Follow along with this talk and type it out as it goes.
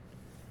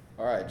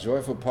All right,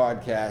 Joyful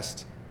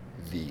Podcast,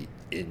 the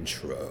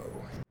intro.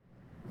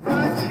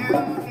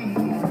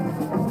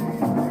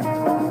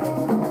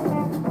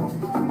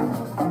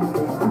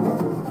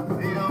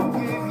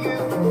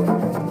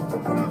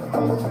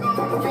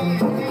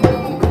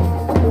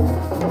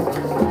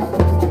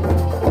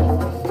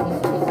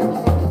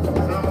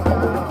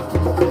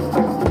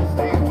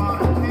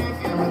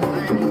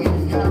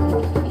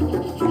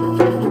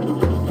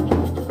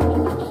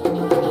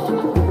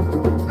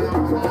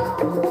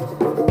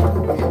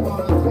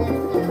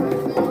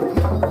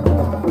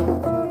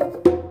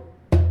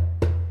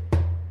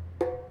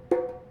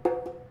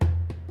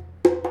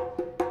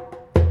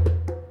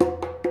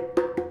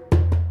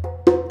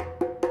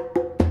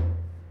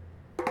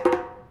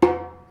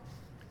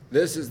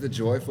 This is the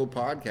Joyful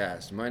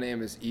Podcast. My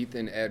name is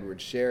Ethan Edward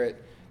Sherritt.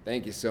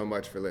 Thank you so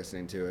much for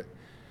listening to it.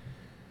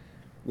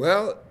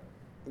 Well,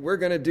 we're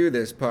going to do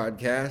this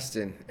podcast,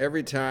 and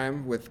every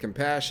time with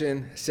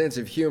compassion, sense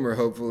of humor,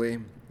 hopefully,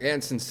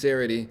 and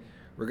sincerity,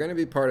 we're going to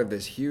be part of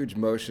this huge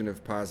motion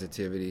of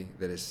positivity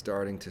that is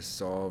starting to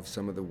solve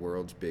some of the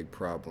world's big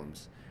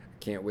problems. I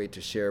can't wait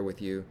to share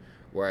with you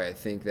why I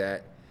think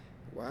that,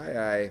 why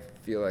I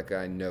feel like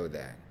I know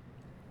that.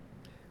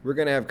 We're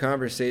going to have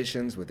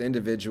conversations with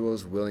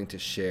individuals willing to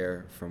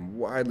share from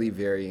widely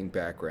varying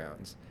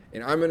backgrounds.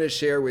 And I'm going to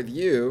share with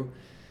you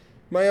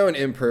my own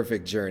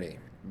imperfect journey.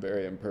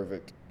 Very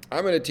imperfect.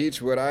 I'm going to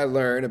teach what I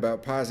learn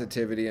about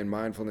positivity and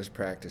mindfulness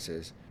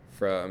practices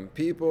from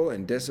people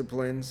and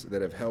disciplines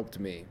that have helped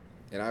me.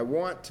 And I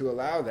want to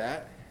allow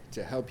that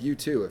to help you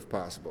too, if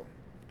possible.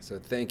 So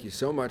thank you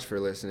so much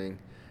for listening.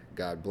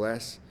 God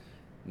bless.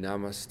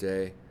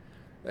 Namaste.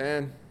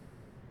 And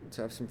let's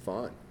have some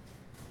fun.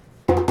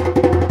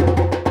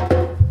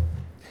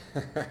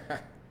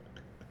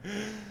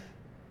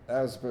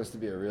 That was supposed to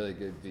be a really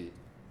good beat.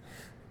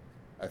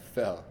 I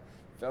fell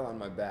on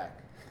my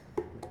back.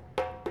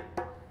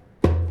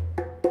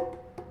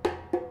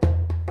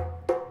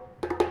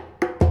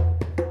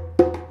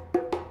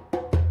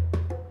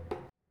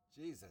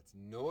 Jeez, that's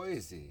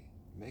noisy.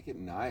 Make it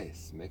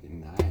nice.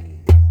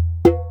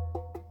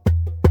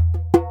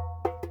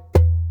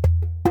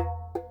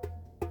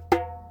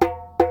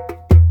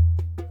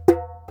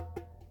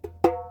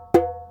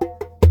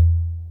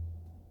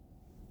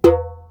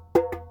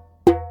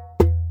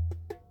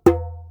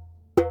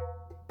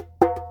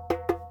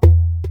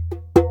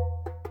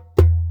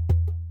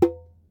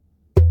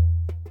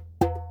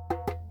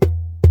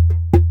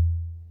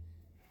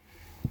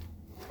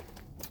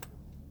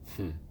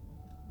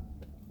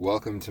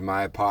 Welcome to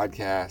my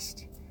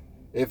podcast.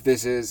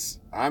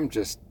 I'm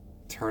just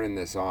turning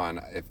this on.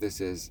 If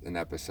this is an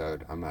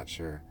episode, I'm not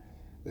sure.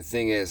 The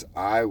thing is,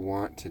 I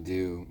want to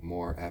do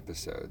more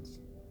episodes.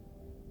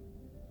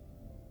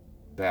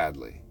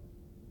 Badly.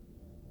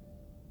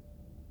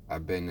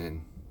 I've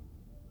been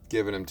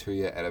giving them to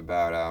you at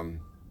about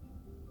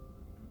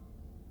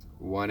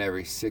one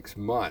every 6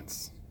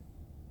 months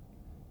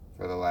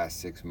for the last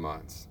 6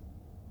 months.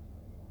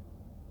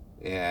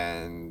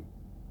 And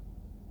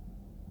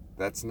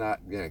that's not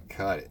going to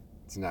cut it.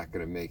 It's not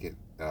going to make it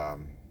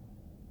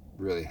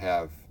really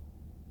have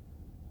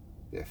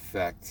the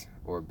effect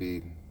or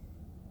be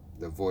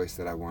the voice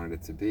that I wanted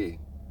it to be.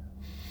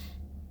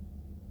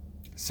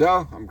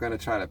 So I'm going to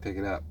try to pick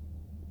it up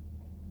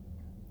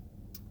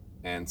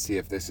and see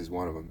if this is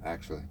one of them,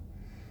 actually.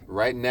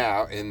 Right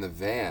now in the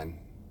van,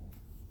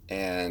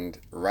 and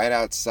right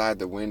outside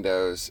the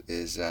windows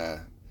is,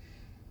 the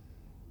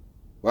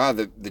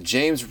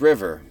James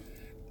River.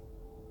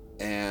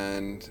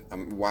 And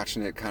I'm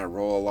watching it kind of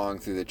roll along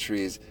through the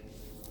trees.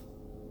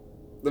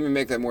 Let me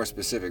make that more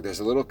specific. There's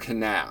a little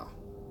canal.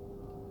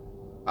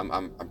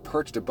 I'm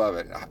perched above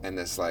it in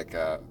this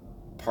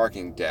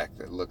parking deck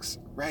that looks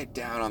right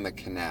down on the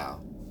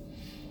canal.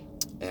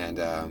 And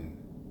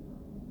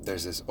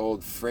there's this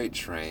old freight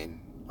train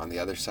on the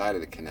other side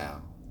of the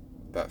canal,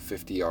 about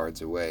 50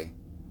 yards away.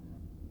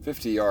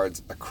 50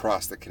 yards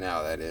across the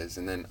canal, that is.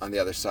 And then on the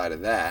other side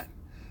of that,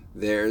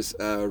 there's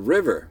a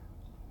river.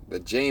 The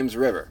James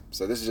River.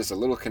 So this is just a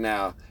little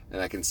canal, and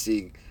I can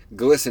see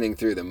glistening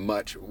through the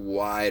much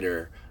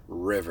wider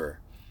river.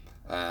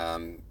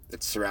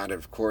 It's surrounded,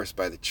 of course,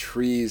 by the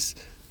trees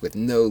with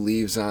no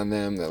leaves on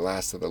them. The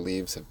last of the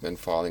leaves have been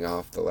falling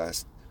off the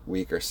last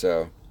week or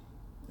so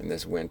in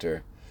this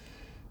winter.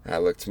 And I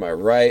look to my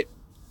right.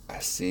 I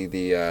see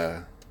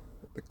the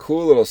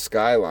cool little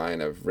skyline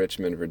of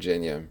Richmond,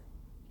 Virginia,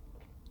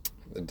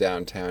 the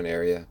downtown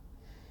area.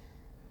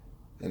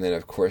 And then,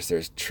 of course,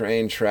 there's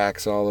train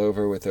tracks all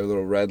over with their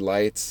little red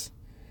lights.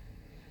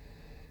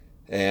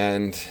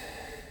 And,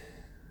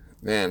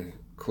 man,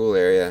 cool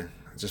area.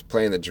 I was just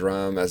playing the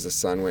drum as the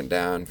sun went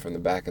down from the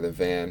back of the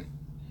van.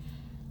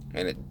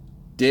 And it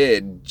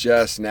did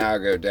just now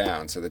go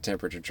down, so the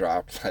temperature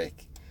dropped a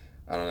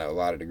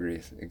lot of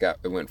degrees.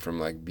 It went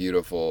from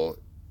beautiful,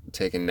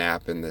 take a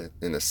nap in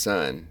the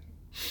sun,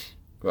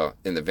 well,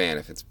 in the van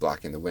if it's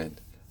blocking the wind,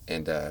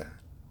 and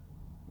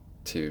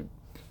to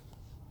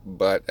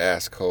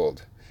butt-ass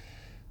cold.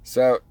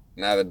 So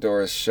now the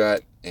door is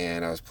shut,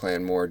 and I was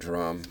playing more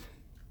drum.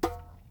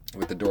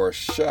 with the door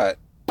shut,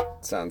 it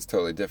sounds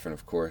totally different,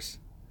 of course.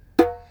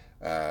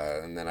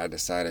 And then I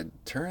decided,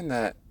 turn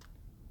that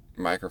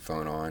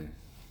microphone on.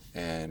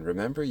 And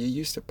remember, you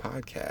used to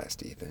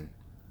podcast, Ethan.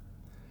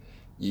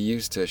 You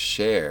used to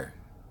share.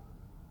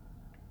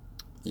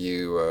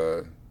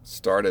 You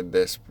started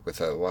this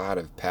with a lot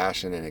of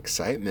passion and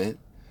excitement.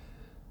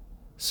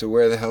 So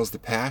where the hell's the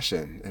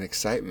passion and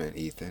excitement,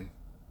 Ethan?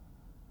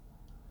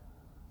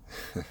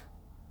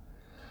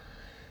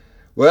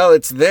 Well,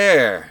 it's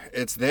there.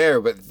 It's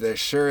there, but there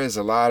sure is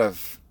a lot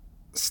of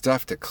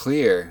stuff to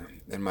clear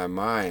in my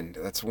mind.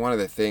 That's one of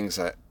the things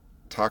I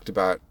talked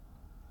about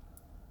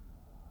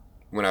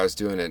when I was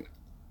doing it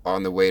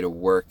on the way to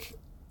work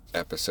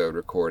episode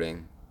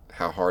recording,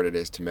 how hard it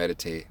is to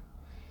meditate.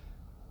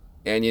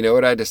 And you know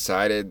what? I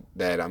decided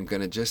that I'm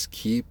going to just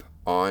keep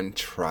on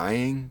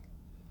trying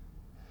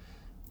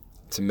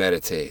to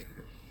meditate.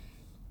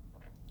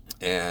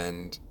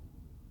 And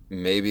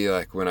maybe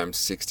like when I'm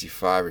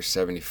 65 or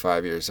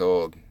 75 years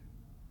old,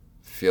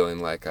 feeling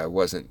like I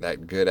wasn't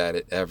that good at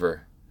it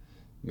ever,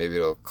 maybe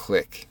it'll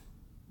click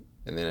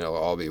and then it'll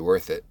all be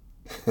worth it.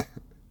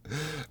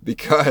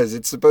 Because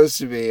it's supposed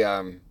to be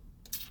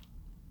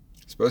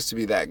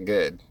that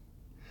good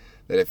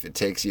that if it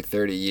takes you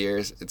 30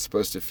 years, it's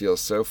supposed to feel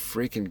so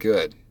freaking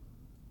good.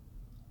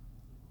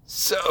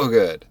 So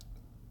good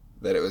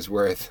that it was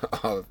worth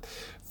all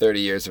 30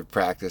 years of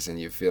practice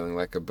and you feeling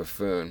like a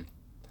buffoon.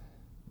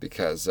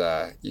 Because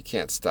you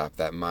can't stop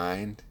that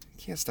mind.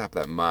 You can't stop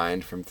that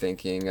mind from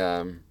thinking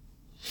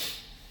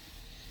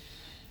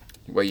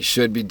what you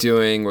should be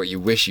doing, what you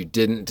wish you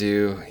didn't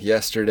do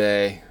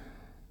yesterday,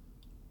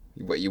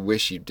 what you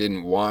wish you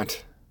didn't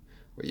want,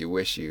 what you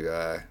wish you...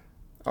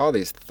 all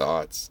these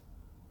thoughts,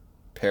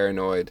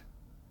 paranoid,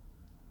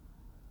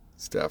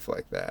 stuff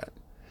like that.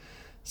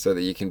 So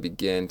that you can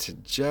begin to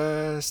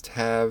just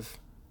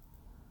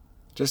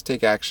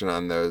take action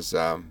on those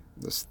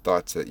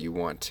thoughts that you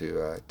want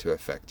to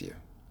affect you.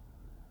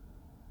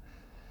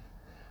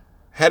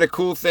 Had a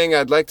cool thing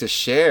I'd like to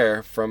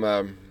share from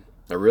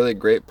a really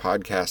great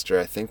podcaster.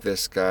 I think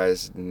this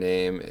guy's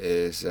name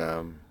is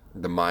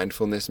The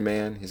Mindfulness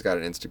Man. He's got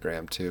an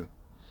Instagram too.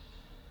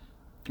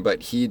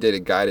 But he did a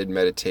guided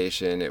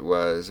meditation. It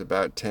was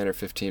about 10 or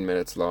 15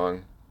 minutes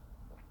long.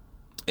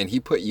 And he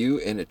put you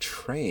in a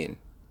train.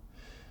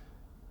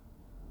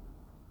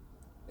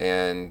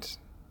 And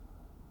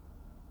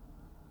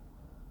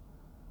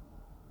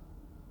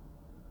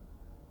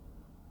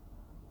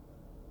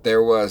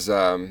there was,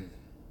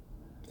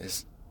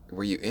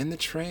 were you in the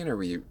train or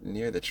were you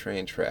near the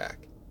train track?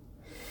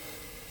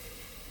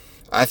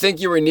 I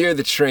think you were near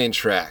the train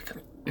track.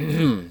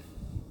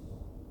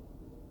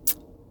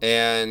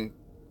 And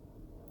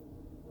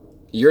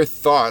your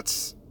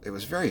thoughts, it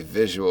was very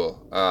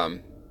visual.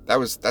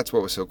 That's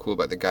what was so cool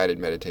about the guided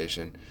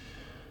meditation.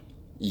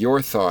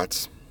 Your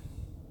thoughts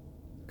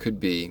could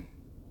be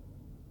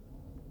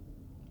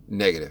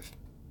negative.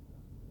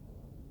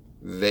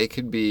 They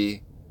could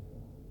be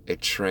a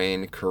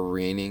train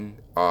careening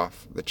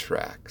off the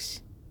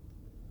tracks.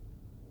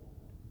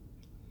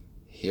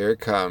 Here it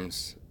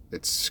comes.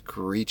 It's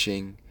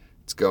screeching.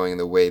 It's going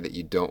the way that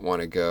you don't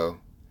want to go.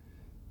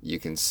 You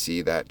can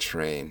see that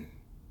train.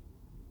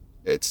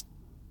 It's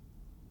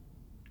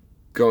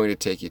going to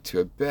take you to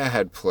a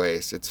bad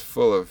place. It's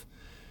full of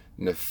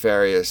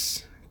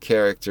nefarious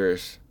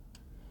characters.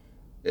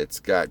 It's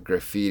got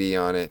graffiti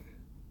on it.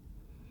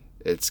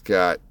 It's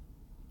got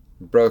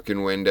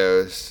broken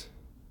windows.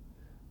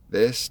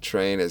 This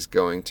train is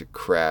going to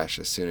crash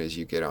as soon as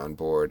you get on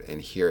board,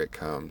 and here it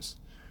comes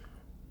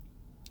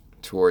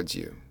towards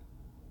you.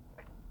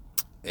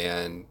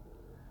 And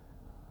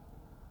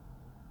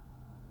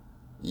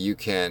you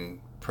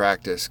can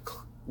practice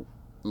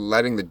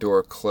letting the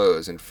door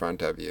close in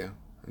front of you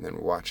and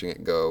then watching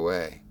it go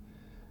away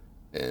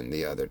in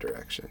the other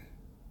direction.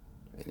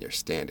 And you're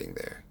standing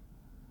there.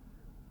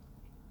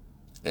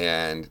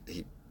 And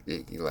he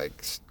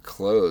like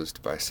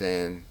closed by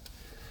saying,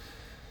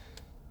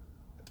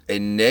 a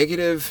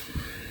negative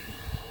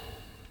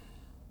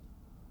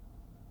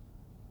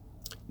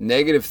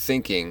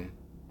thinking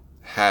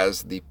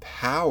has the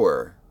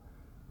power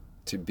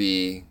to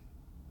be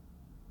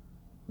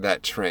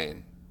that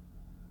train.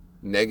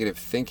 Negative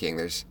thinking,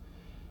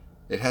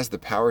 it has the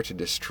power to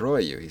destroy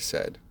you, he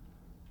said.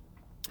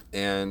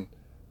 And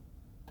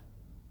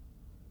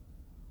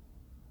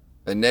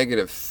a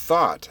negative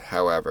thought,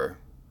 however,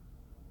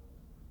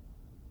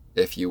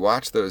 if you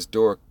watch those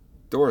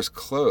doors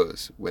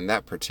close when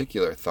that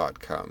particular thought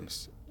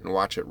comes and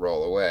watch it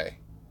roll away,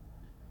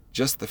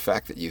 just the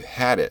fact that you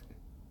had it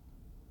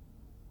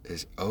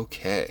is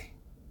okay.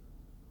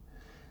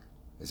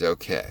 Is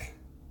okay.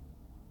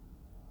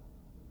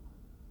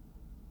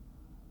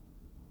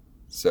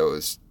 So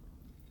is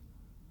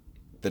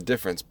the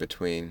difference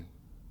between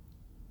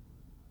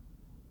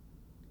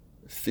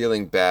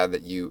feeling bad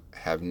that you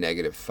have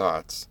negative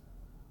thoughts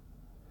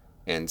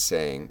and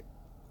saying,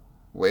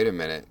 wait a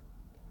minute,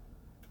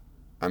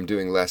 I'm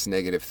doing less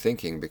negative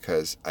thinking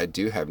because I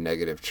do have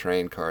negative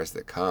train cars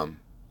that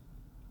come,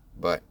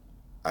 but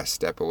I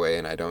step away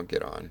and I don't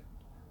get on.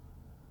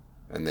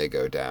 and they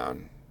go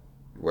down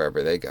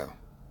wherever they go.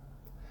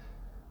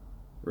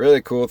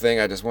 Really cool thing.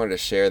 I just wanted to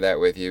share that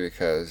with you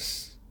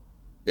because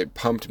it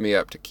pumped me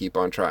up to keep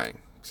on trying.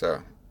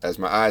 So as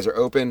my eyes are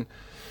open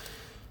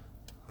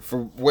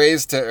for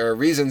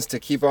reasons to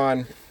keep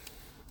on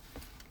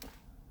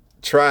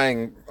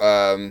trying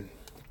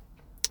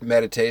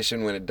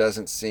meditation when it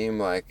doesn't seem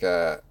like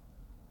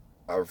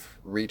I've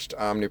reached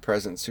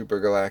omnipresent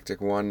supergalactic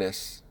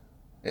oneness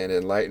and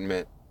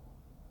enlightenment.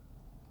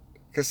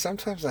 Because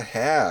sometimes I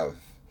have.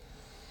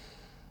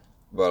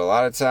 But a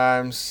lot of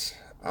times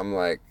I'm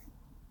like,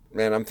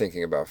 man, I'm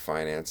thinking about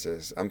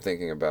finances. I'm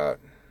thinking about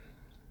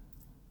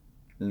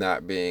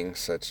not being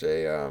such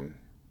a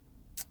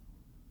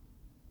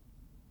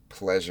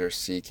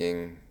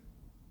pleasure-seeking,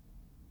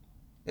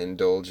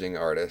 indulging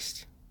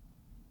artist.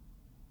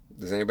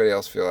 Does anybody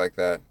else feel like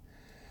that?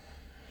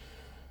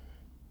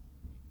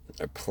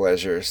 A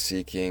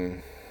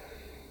pleasure-seeking,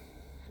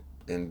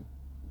 and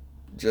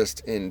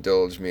just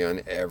indulge me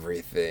on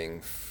everything.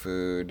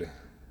 Food,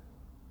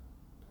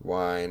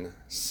 wine,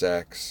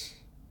 sex.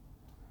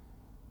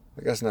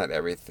 I guess not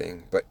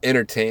everything, but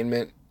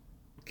entertainment.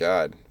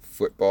 God,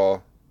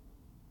 football.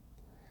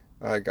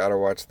 I gotta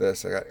watch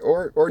this.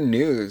 Or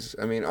news.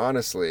 I mean,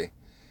 honestly,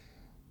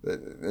 the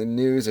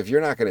news. If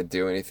you're not gonna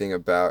do anything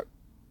about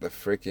the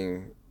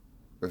freaking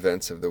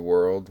events of the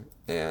world,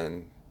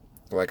 and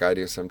like I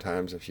do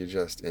sometimes, if you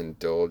just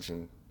indulge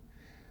in,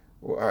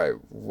 all right,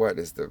 what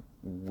is the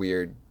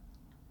weird,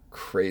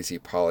 crazy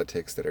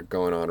politics that are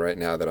going on right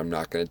now that I'm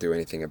not going to do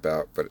anything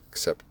about, but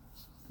except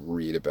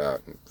read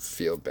about and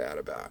feel bad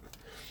about?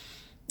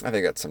 I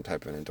think that's some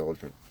type of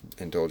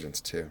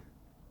indulgence too.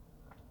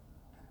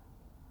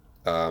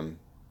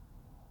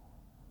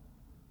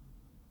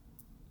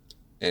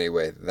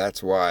 Anyway,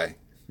 that's why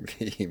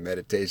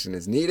meditation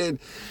is needed,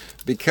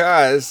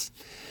 because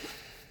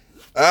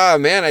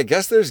man, I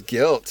guess there's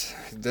guilt.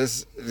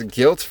 There's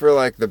guilt for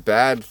like the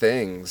bad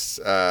things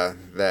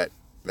that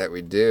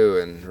we do,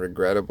 and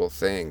regrettable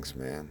things,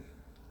 man.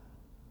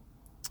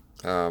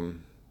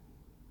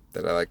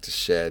 That I like to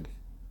shed.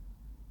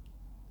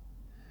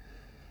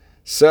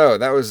 So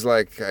that was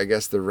like, I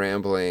guess, the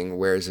rambling,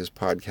 where's this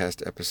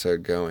podcast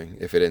episode going,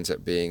 if it ends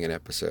up being an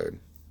episode.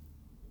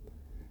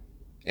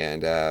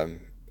 And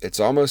it's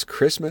almost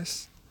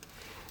Christmas.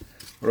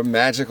 What a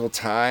magical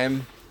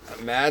time.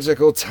 A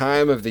magical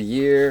time of the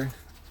year.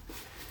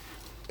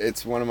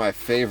 It's one of my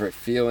favorite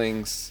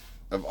feelings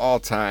of all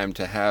time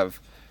to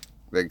have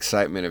the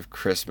excitement of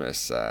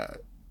Christmas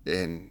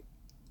in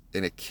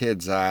a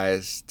kid's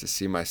eyes, to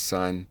see my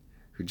son,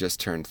 who just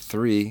turned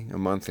 3 a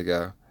month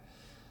ago,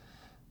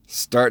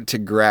 start to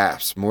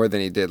grasp, more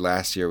than he did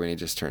last year when he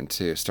just turned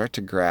 2, start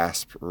to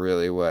grasp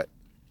really what,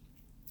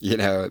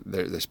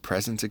 there's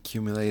presents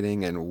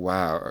accumulating, and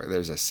wow,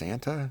 there's a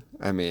Santa.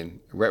 I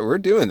mean, we're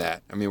doing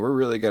that. I mean, we're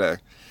really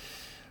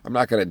I'm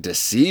not going to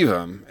deceive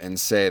him and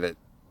say that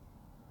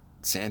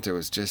Santa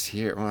was just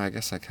here. Well, I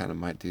guess I kind of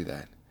might do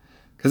that.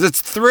 Because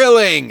it's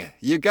thrilling.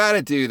 You got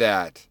to do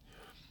that.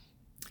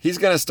 He's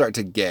going to start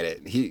to get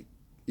it.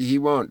 He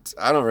won't.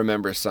 I don't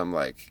remember some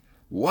like,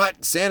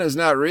 what? Santa's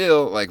not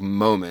real, like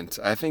moment.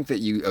 I think that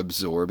you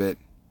absorb it.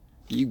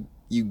 You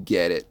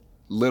get it.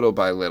 Little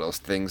by little,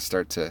 things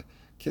start to...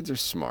 Kids are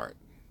smart.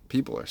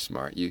 People are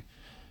smart. You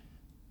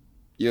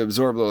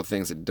absorb little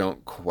things that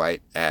don't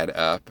quite add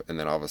up, and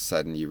then all of a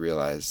sudden you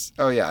realize,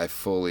 oh yeah,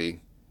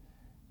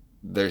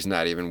 there's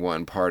not even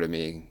one part of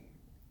me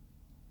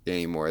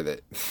anymore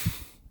that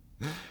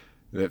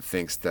that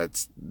thinks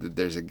that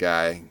there's a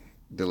guy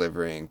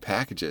delivering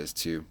packages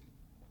to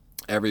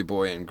every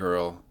boy and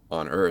girl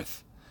on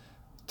earth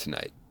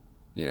tonight.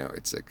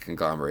 It's a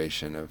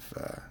conglomeration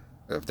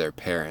of their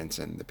parents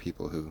and the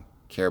people who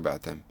care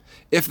about them.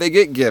 If they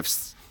get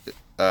gifts,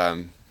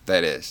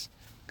 that is.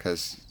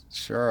 Because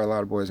sure are a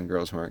lot of boys and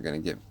girls who aren't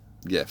going to get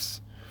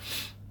gifts.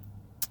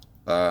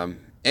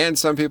 And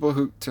some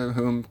people to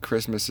whom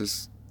Christmas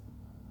is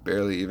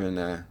barely even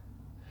a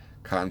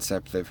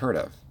concept they've heard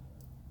of,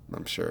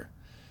 I'm sure,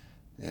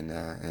 in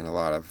a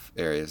lot of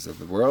areas of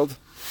the world.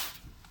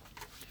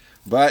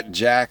 But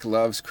Jack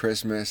loves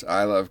Christmas.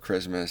 I love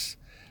Christmas.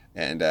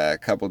 And a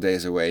couple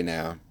days away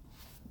now.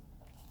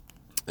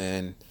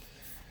 And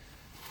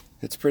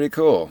it's pretty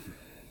cool.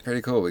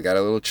 Pretty cool. We got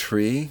a little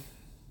tree.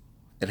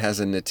 It has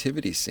a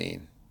nativity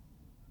scene.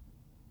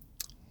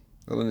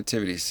 A little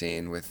nativity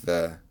scene with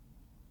the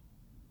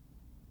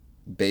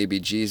baby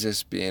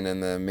Jesus being in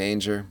the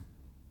manger.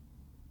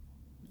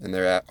 And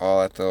they're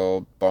all at the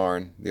old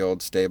barn, the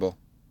old stable.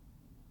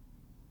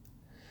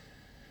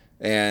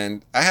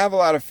 And I have a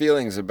lot of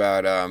feelings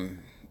about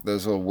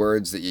those little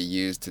words that you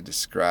use to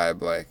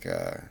describe like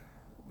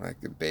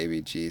the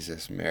baby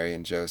Jesus, Mary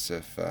and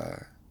Joseph,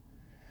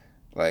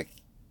 like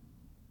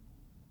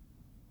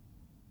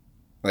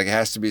it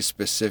has to be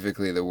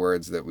specifically the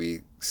words that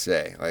we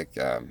say, like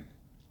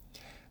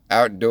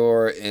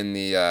outdoor in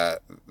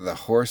the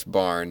horse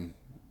barn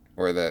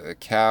or the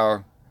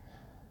cow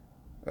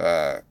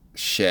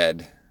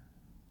shed.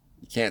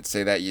 You can't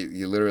say that.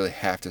 You literally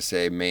have to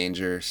say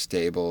manger,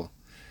 stable,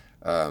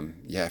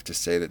 You have to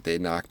say that they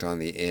knocked on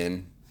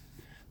the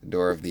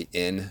door of the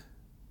inn.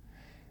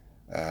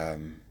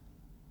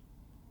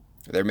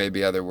 There may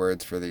be other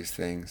words for these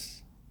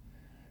things,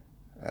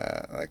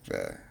 like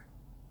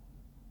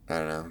I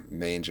don't know,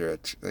 manger,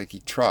 like he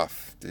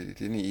trough.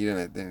 Didn't he eat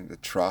in the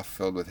trough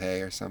filled with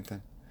hay or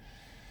something?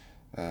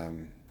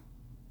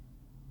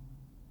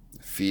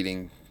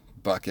 Feeding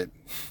bucket.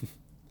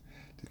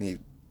 Didn't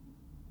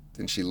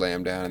she lay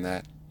him down in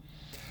that?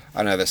 I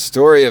don't know. The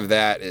story of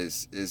that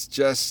is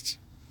just,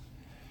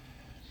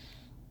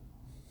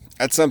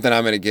 that's something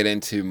I'm going to get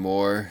into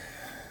more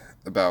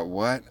about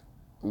what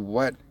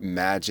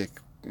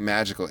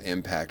magical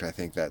impact I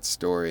think that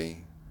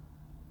story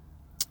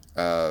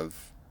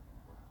of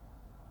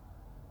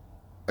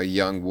a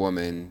young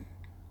woman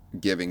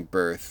giving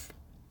birth,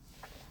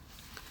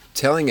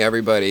 telling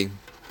everybody,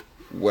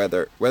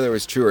 whether it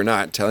was true or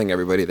not, telling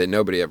everybody that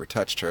nobody ever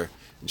touched her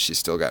and she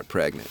still got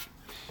pregnant,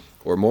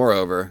 or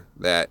moreover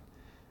that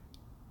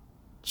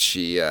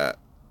she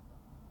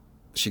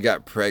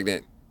got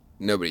pregnant,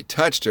 nobody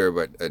touched her,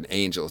 but an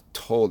angel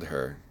told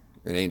her.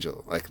 An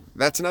angel, like,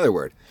 that's another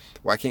word.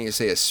 Why can't you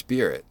say a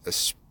spirit? A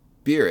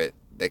spirit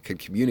that could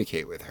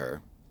communicate with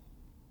her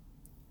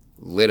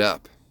lit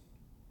up.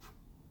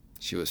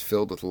 She was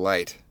filled with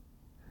light,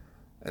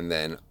 and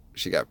then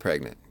she got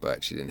pregnant,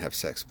 but she didn't have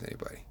sex with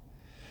anybody.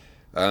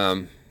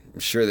 I'm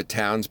sure the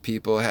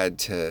townspeople had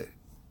to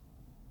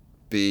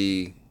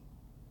be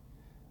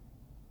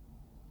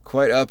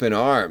quite up in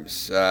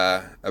arms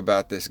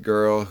about this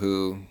girl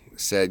who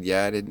said,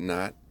 "Yeah, I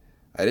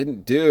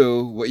didn't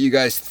do what you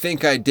guys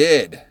think I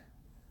did.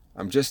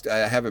 I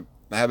have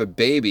a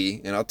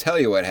baby, and I'll tell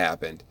you what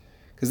happened."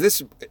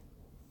 Because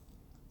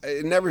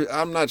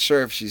I'm not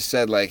sure if she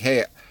said like,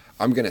 "Hey,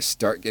 I'm gonna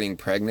start getting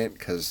pregnant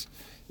because,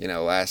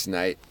 last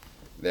night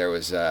there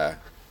was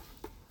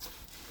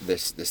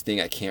this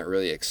thing I can't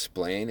really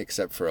explain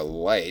except for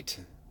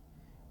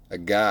a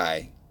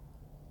guy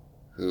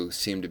who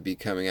seemed to be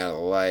coming out of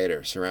the light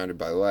or surrounded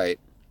by light,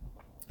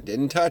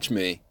 didn't touch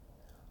me,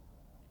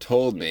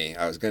 told me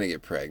I was going to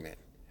get pregnant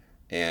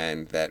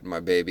and that my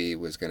baby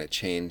was going to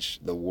change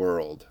the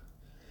world."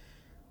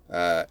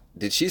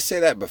 Did she say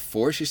that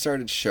before she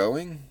started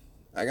showing?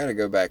 I got to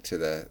go back to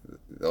the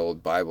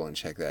old Bible and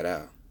check that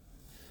out.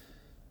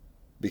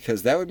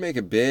 Because that would make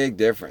a big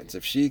difference.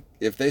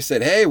 If they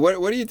said, "Hey, what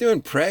are you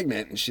doing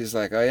pregnant?" And she's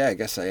like, "Oh yeah, I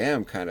guess I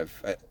am kind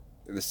of."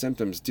 The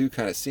symptoms do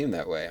kind of seem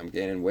that way. I'm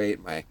gaining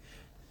weight. My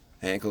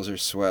ankles are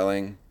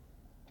swelling.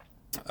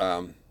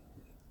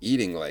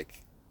 Eating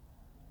like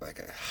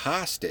a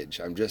hostage.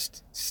 I'm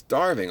just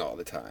starving all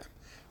the time.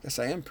 Guess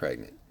I am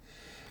pregnant.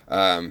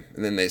 And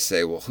then they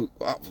say, "Well,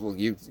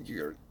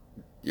 you're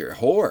a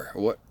whore.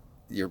 What?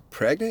 You're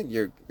pregnant?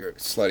 You're a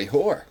slutty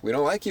whore. We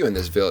don't like you in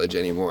this village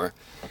anymore."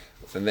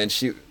 And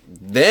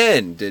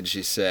then did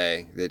she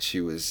say that she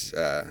was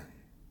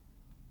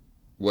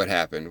what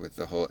happened with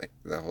the whole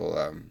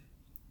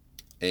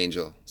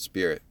angel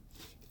spirit?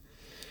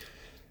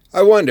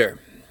 I wonder.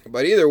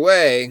 But either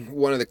way,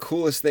 one of the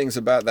coolest things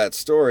about that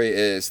story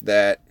is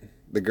that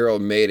the girl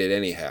made it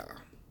anyhow.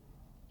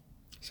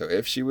 So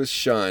if she was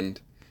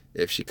shunned,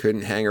 if she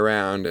couldn't hang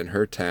around in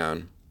her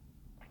town,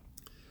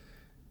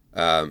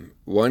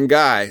 one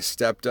guy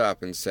stepped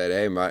up and said,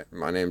 "Hey,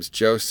 my name's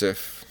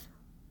Joseph.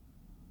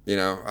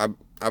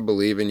 I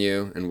believe in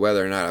you, and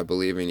whether or not I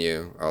believe in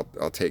you,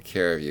 I'll take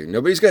care of you."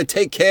 Nobody's going to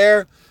take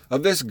care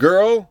of this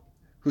girl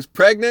who's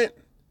pregnant?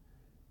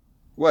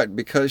 What,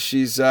 because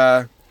she's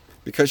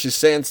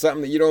saying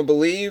something that you don't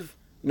believe?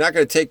 You're not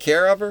going to take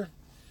care of her?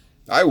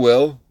 I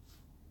will.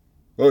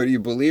 Oh, do you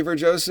believe her,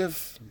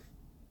 Joseph?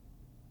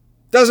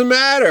 Doesn't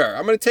matter.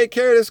 I'm going to take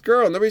care of this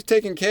girl. Nobody's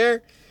taking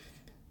care.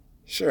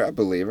 Sure, I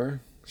believe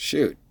her.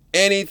 Shoot.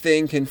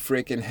 Anything can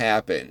freaking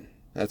happen.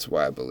 That's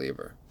why I believe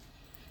her.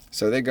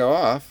 So they go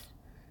off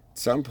at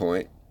some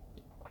point,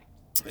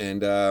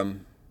 and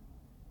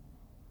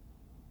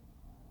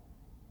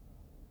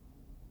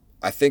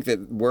I think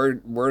that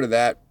word of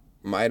that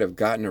might have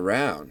gotten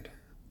around,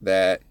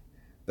 that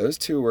those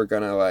two were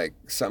gonna, like,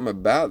 something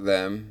about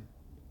them,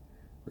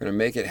 we're gonna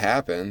make it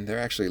happen. They're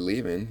actually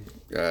leaving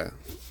the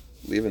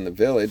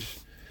village,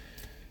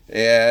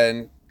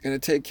 and gonna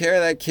take care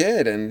of that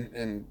kid,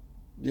 and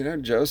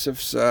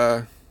Joseph's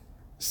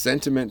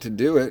sentiment to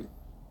do it,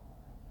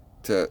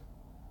 to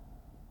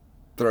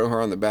throw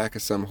her on the back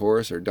of some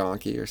horse or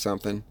donkey or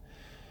something,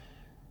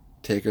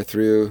 take her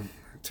through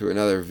to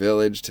another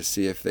village to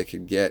see if they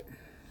could get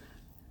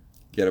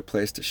a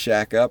place to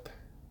shack up,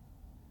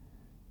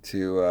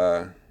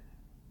 to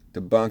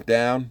bunk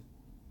down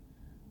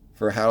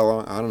for how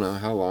long? I don't know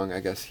how long.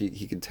 I guess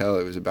he could tell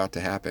it was about to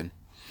happen.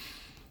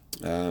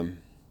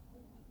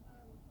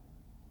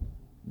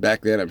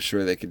 Back then, I'm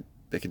sure they could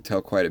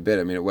tell quite a bit.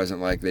 I mean, it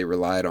wasn't like they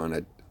relied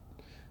on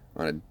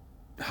a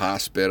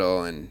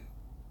hospital and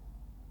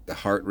the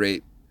heart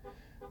rate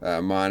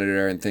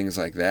monitor and things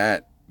like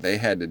that. They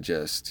had to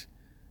just,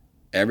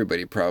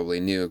 everybody probably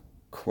knew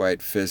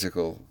quite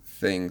physical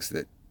things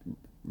that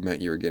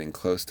meant you were getting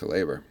close to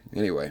labor.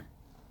 Anyway,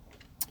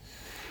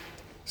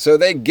 So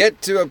they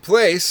get to a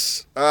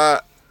place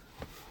that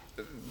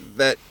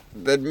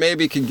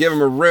maybe can give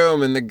him a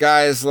room, and the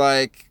guy's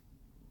like,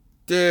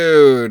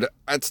 dude,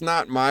 it's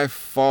not my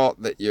fault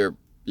that you're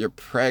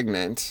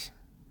pregnant.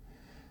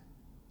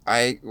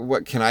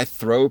 What can I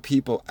throw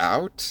people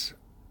out?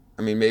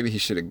 I mean, maybe he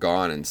should have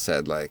gone and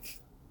said,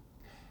 like,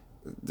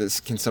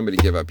 can somebody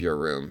give up your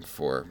room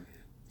for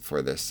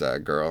this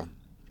girl?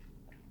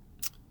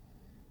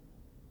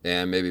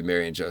 And maybe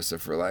Mary and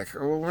Joseph were like,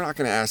 oh, well, we're not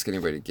going to ask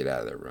anybody to get out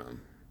of their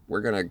room.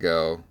 We're going to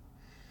go,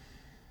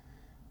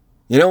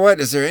 you know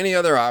what? Is there any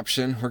other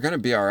option? We're going to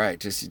be all right.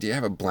 Just, do you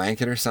have a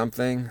blanket or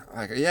something?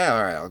 Like, yeah,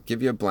 all right, I'll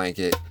give you a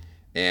blanket.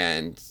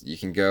 And you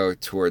can go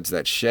towards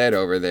that shed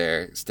over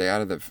there. Stay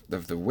out of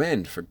the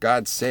wind, for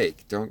God's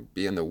sake. Don't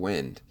be in the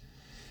wind.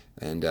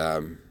 And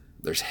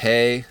there's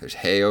hay. There's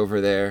hay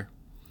over there.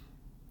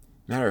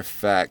 Matter of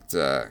fact,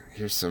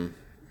 here's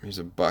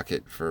a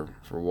bucket for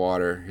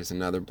water. Here's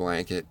another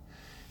blanket.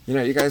 You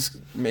know, you guys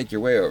make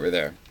your way over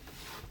there.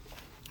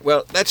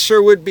 Well, that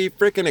sure would be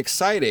freaking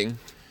exciting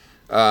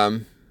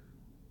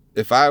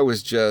if I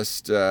was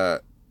just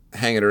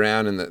hanging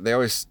around. They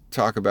always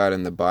talk about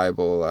in the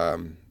Bible,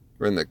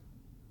 or in the,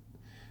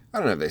 I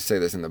don't know if they say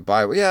this in the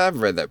Bible. Yeah,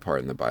 I've read that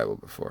part in the Bible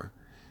before.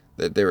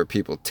 That there were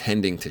people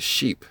tending to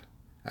sheep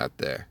out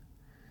there.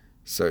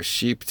 So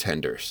sheep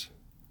tenders,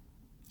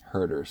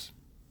 herders,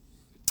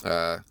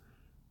 out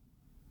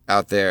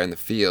there in the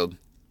field.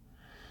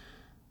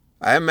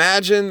 I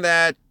imagine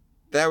that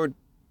would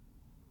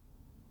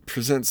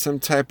present some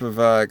type of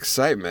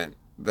excitement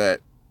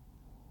that,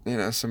 you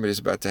know, somebody's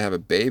about to have a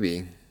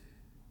baby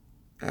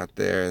out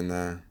there in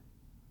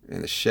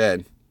the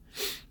shed.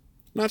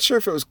 Not sure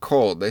if it was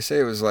cold. They say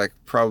it was like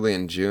probably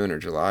in June or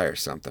July or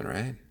something,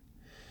 right?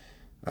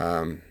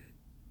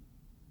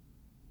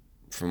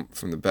 From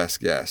the best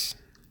guess.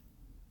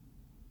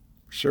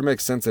 Sure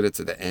makes sense that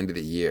it's at the end of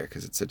the year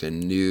because it's such a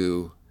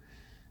new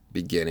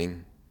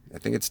beginning. I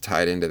think it's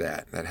tied into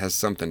that. That has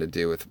something to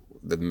do with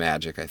the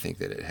magic I think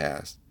that it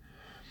has.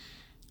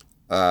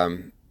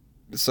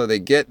 So they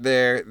get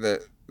there,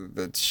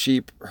 the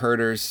sheep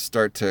herders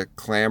start to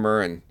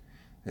clamor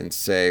and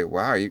say,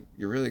 wow, you're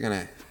really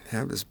going to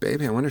have this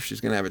baby? I wonder if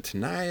she's going to have it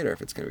tonight or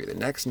if it's going to be the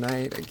next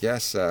night. I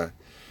guess,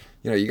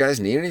 you guys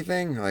need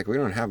anything? Like, we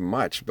don't have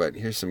much, but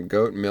here's some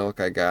goat milk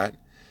I got.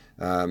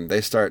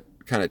 They start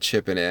kind of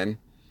chipping in.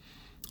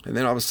 And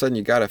then all of a sudden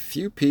you got a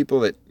few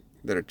people that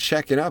are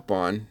checking up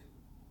on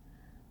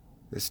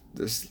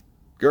this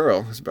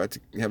girl who's about to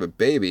have a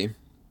baby.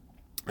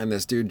 And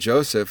this dude,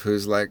 Joseph,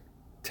 who's like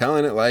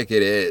telling it like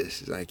it is.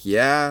 He's like,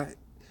 yeah,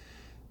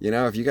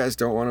 if you guys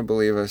don't want to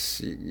believe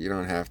us, you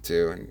don't have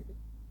to. And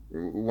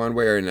one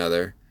way or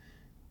another,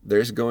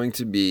 there's going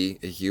to be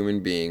a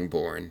human being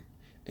born.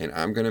 And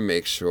I'm going to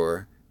make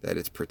sure that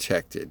it's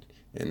protected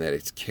and that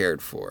it's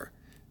cared for.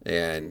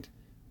 And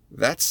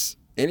that's,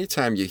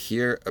 anytime you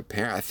hear a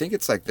parent, I think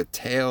it's like the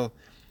tale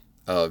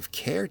of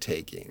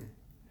caretaking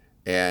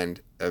and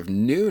of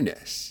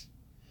newness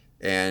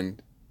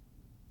and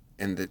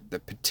the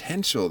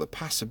potential, the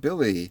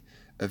possibility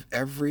of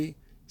every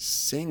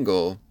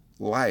single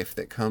life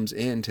that comes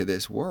into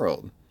this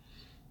world.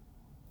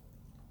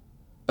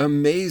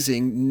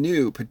 Amazing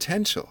new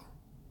potential.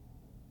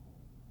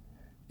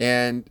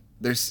 And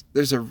there's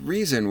a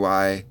reason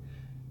why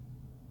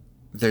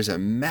there's a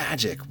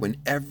magic when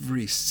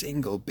every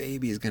single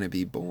baby is going to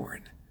be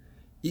born.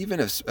 Even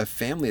a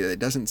family that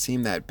doesn't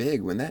seem that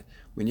big, when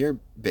your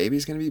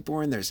baby's going to be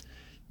born, there's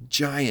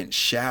giant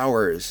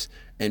showers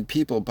and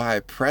people buy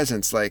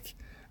presents. Like,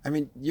 I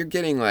mean, you're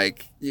getting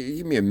like, you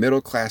give me a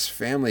middle class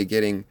family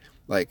getting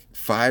like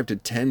 $5,000 to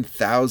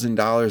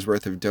 $10,000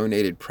 worth of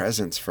donated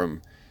presents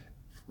from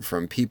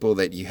people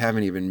that you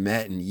haven't even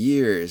met in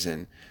years,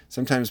 and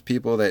sometimes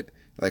people that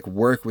like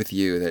work with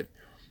you that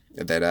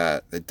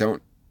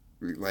don't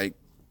like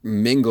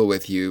mingle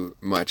with you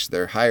much.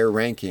 They're higher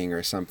ranking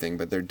or something,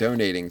 but they're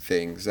donating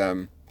things.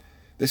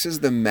 This is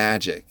the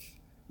magic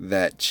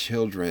that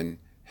children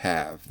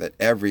have, that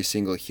every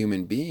single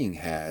human being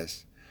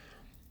has,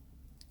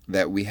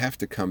 that we have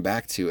to come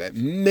back to at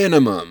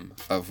minimum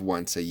of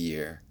once a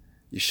year.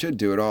 You should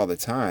do it all the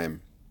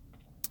time.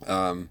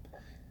 If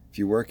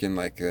you work in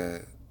like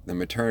the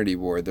maternity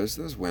ward,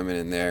 those women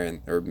in there,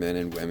 or men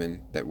and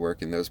women that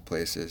work in those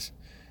places,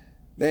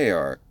 they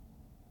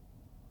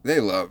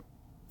love,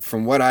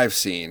 from what I've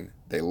seen,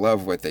 they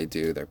love what they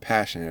do. They're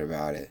passionate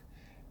about it.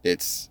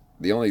 It's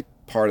the only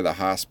part of the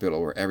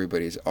hospital where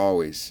everybody's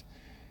always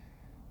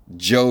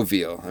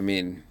jovial. I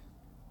mean,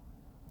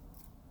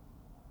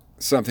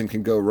 something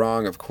can go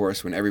wrong, of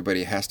course, when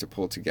everybody has to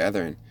pull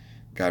together and,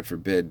 God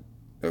forbid,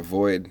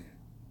 avoid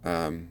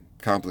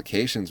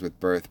complications with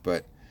birth.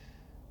 But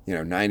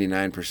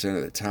 99%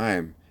 of the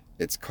time,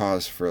 it's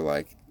cause for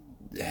like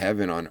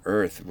heaven on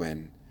earth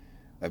when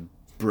a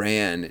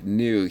brand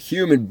new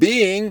human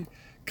being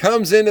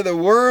comes into the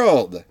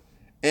world,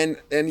 and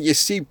you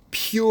see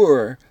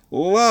pure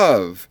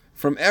love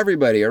from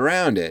everybody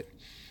around it,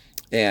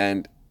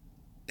 and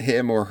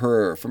him or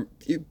her from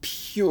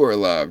pure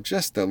love,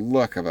 just the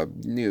look of a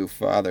new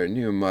father,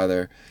 new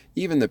mother,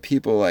 even the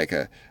people like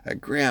a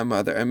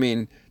grandmother. I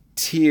mean,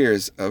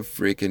 tears of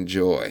freaking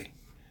joy.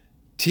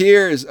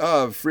 Tears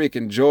of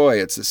freaking joy.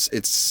 It's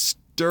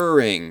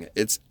stirring.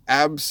 It's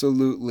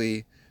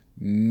absolutely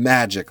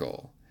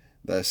magical.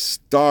 The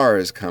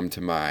stars come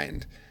to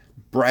mind.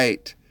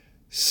 Bright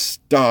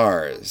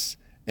stars.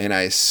 And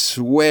I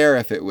swear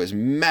if it was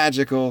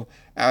magical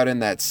out in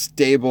that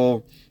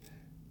stable,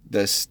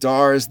 the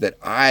stars that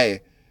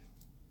I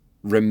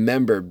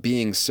remember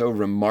being so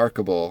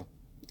remarkable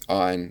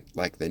on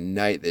like the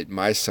night that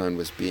my son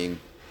was being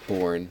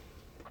born,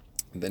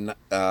 that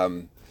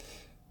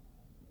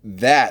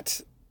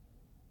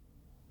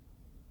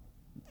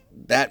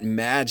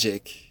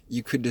magic,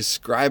 you could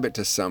describe it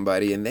to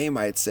somebody and they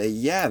might say,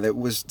 yeah, that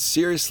was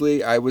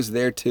seriously, I was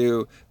there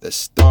too. The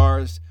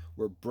stars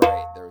were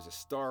bright. There was a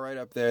star right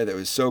up there that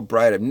was so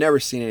bright. I've never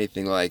seen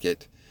anything like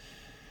it.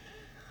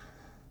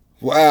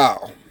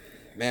 Wow.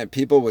 Man,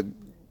 people would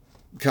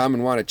come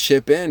and want to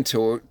chip in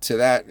to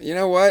that. You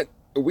know what?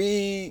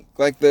 We,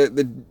 like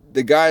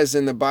the guys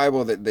in the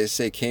Bible that they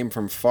say came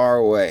from far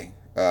away,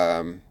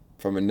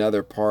 from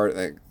another part,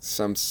 like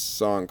some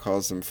song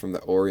calls them from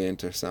the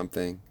Orient or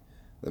something.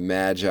 The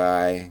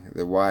Magi,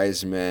 the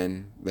wise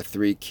men, the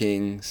three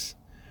kings.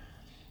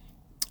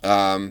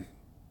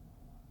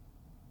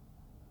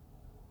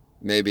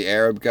 Maybe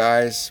Arab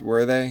guys,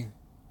 were they?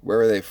 Where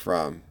were they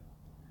from?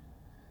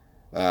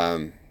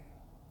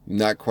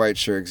 Not quite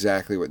sure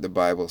exactly what the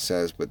Bible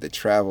says, but they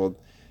traveled,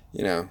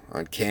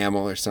 on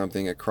camel or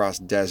something across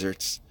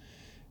deserts,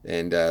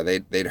 and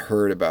they'd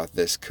heard about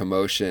this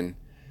commotion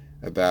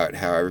about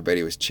how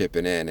everybody was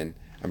chipping in, and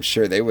I'm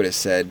sure they would have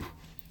said,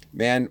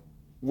 man,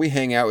 we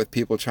hang out with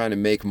people trying to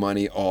make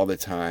money all the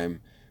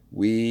time.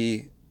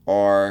 We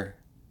are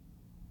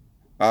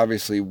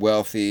obviously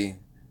wealthy.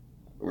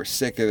 We're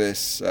sick of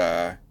this.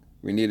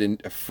 We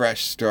need a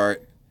fresh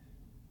start.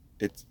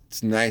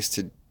 It's nice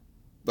to,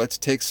 let's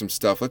take some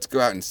stuff. Let's go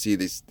out and see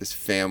this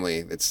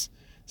family that's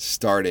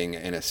starting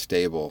in a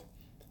stable,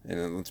 and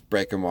then let's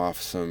break them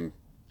off some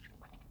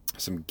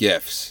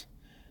gifts.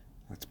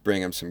 Let's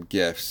bring them some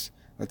gifts.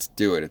 Let's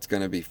do it. It's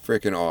going to be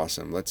freaking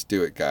awesome. Let's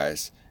do it,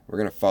 guys. We're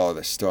going to follow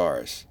the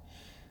stars.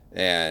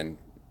 And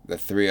the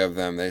three of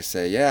them, they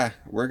say, yeah,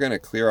 we're going to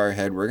clear our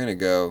head. We're going to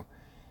go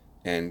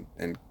and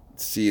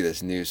see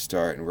this new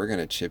start, and we're going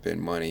to chip in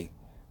money,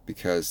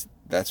 because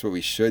that's what we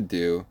should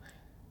do.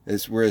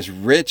 Is we're as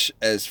rich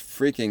as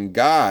freaking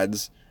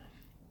gods.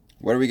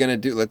 What are we going to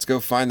do? Let's go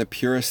find the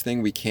purest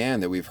thing we can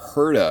that we've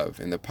heard of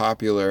in the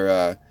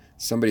popular,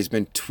 somebody's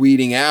been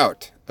tweeting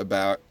out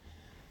about,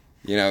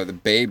 the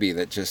baby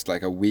that just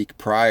like a week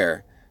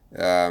prior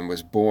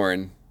was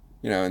born,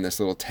 in this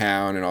little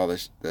town, and all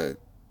this, the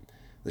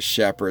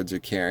shepherds are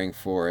caring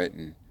for it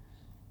and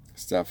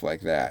stuff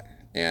like that.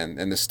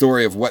 And the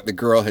story of what the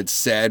girl had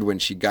said when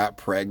she got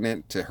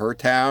pregnant to her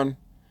town.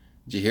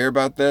 Did you hear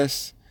about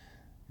this?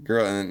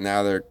 Girl, and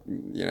now they're,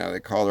 they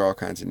call her all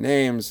kinds of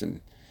names,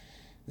 and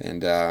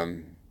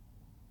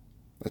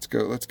let's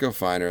go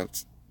find her.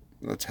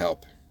 Let's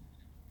help.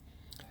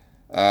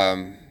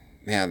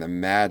 Man, the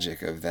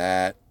magic of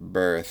that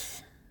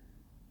birth.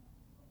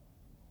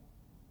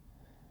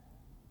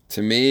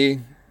 To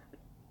me,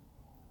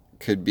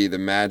 could be the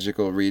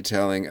magical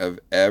retelling of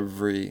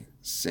every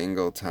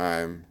single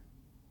time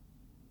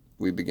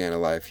we began a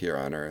life here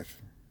on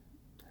earth,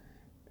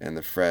 and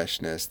the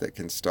freshness that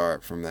can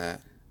start from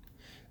that.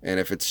 And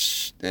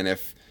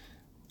if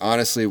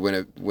honestly,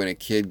 when a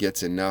kid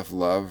gets enough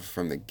love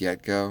from the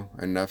get-go,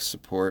 enough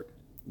support,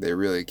 they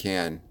really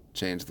can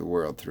change the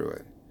world through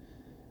it.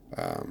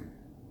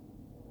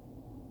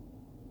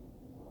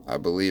 I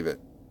believe it.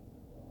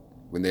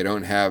 When they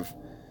don't have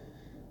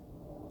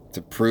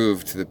to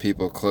prove to the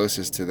people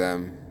closest to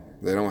them,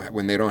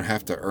 when they don't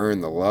have to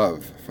earn the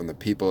love from the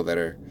people that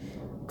are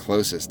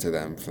closest to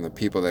them, from the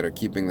people that are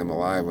keeping them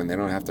alive, when they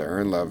don't have to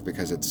earn love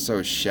because it's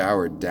so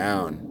showered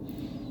down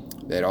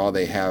that all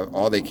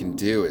they can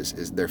do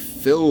is they're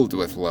filled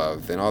with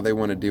love, then all they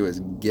want to do is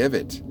give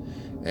it.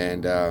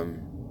 And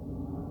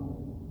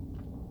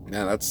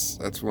man,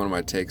 that's one of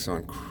my takes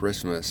on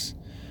Christmas,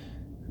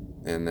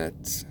 and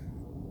that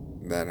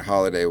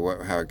holiday,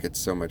 how it gets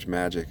so much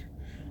magic,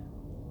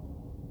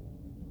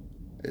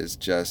 is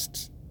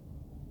just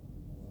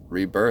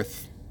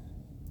rebirth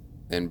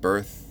and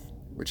birth,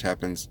 which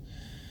happens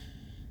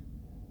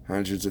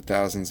hundreds of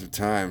thousands of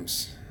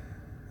times.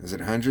 Is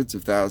it hundreds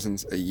of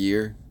thousands a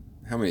year?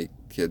 How many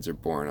kids are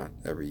born on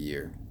every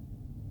year?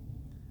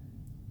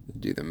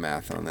 Do the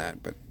math on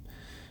that, but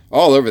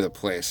all over the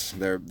place,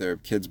 there are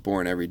kids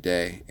born every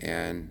day,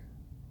 and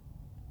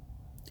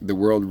the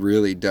world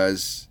really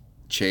does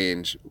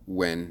change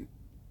when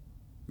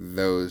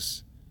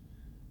those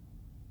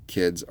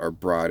kids are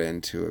brought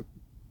into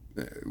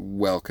a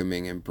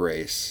welcoming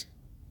embrace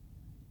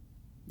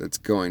that's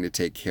going to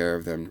take care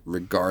of them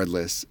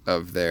regardless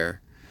of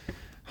their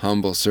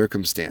humble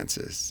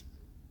circumstances.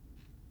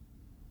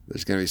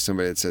 There's going to be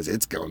somebody that says,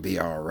 it's going to be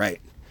all right.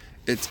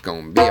 It's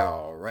going to be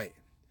all right.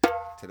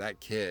 To that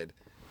kid,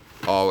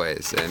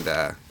 always. And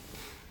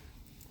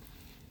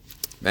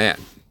man,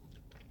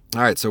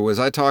 all right. So was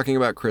I talking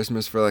about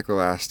Christmas for like the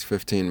last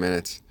 15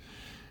 minutes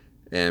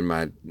and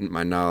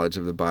my knowledge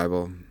of the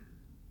Bible?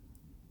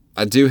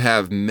 I do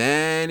have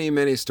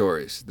many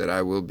stories that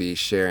I will be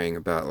sharing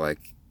about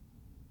like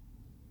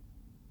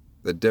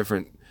the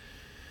different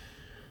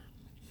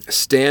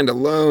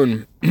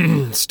standalone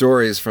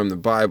stories from the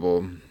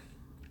Bible,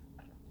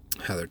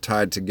 how they're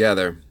tied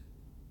together,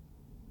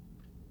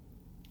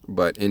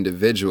 but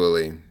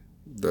individually,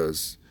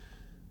 those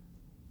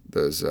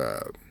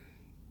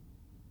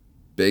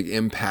big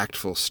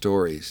impactful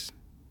stories,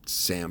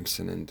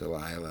 Samson and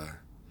Delilah,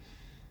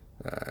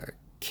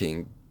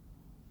 King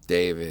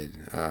David,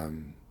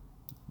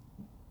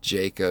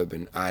 Jacob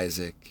and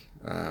Isaac,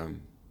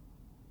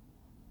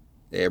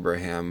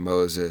 Abraham,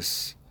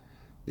 Moses,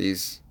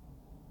 these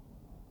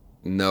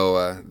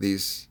Noah,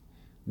 these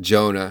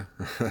Jonah.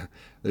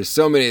 There's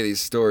so many of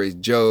these stories,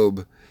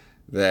 Job,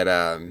 that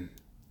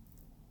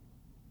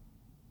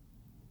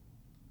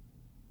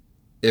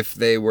if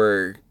they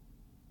were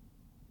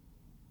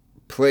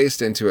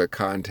placed into a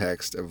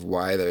context of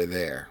why they're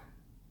there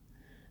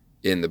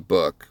in the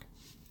book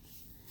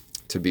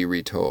to be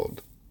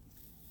retold,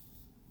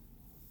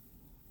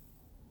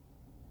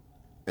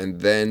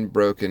 and then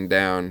broken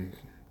down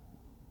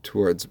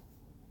towards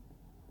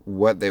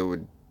what they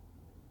would,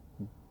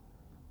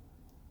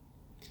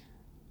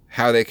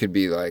 how they could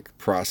be like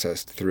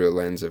processed through a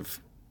lens of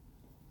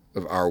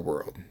our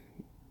world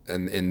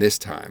and in this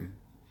time,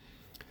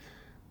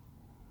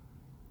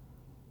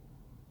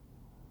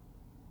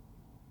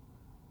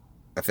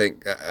 I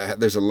think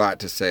there's a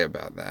lot to say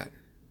about that.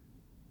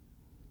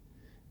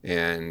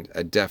 And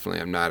I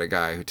definitely am not a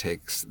guy who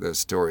takes those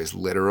stories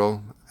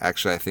literal.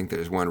 Actually, I think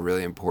there's one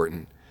really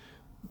important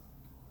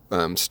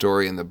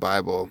story in the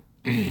Bible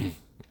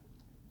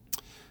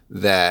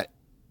that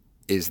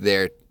is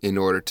there in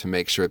order to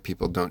make sure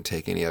people don't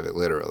take any of it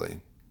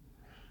literally.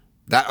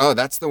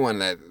 That's the one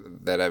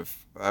that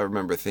I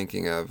remember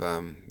thinking of,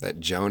 that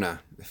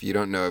Jonah. If you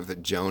don't know of the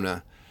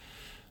Jonah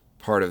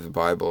part of the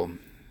Bible,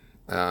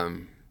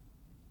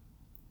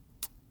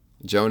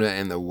 Jonah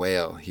and the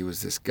whale. He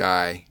was this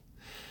guy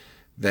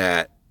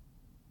that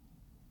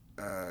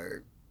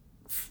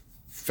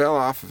fell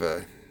off of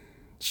a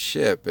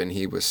ship and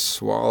he was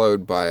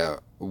swallowed by a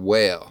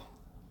whale.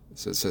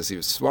 So it says he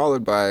was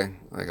swallowed by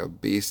like a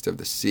beast of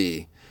the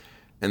sea.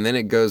 And then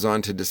it goes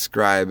on to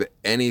describe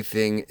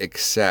anything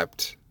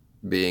except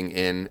being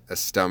in a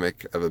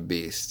stomach of a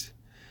beast.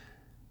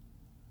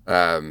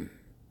 Anything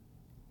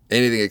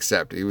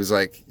except. He was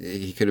like,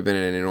 he could have been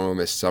in an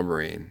enormous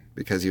submarine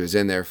because he was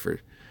in there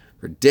for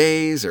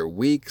days or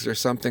weeks or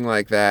something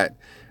like that.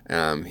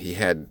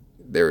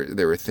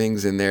 There were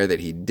things in there that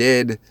he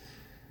did.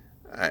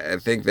 I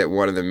think that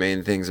one of the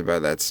main things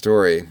about that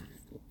story,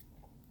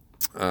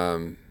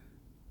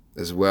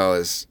 as well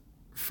as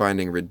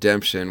finding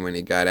redemption when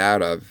he got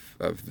out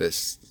of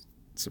this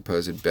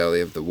supposed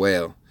belly of the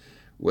whale,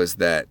 was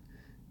that,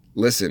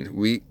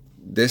 listen,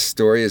 this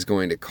story is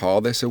going to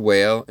call this a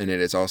whale, and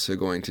it is also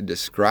going to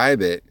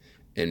describe it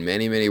in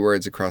many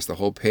words across the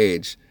whole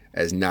page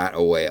as not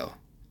a whale,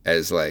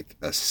 as like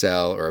a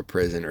cell or a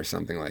prison or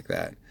something like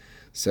that.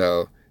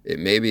 So it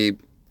may be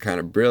kind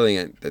of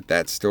brilliant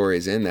that story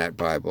is in that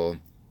Bible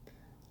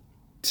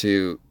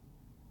to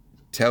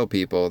tell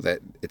people that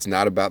it's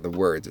not about the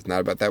words. It's not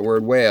about that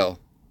word whale.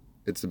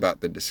 It's about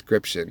the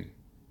description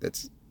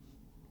that's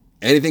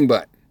anything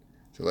but.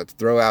 So let's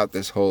throw out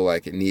this whole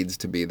like it needs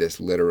to be this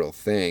literal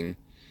thing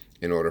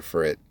in order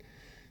for it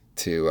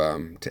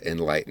to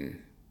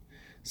enlighten.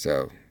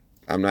 So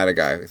I'm not a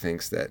guy who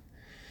thinks that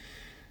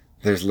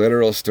there's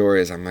literal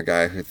stories. I'm a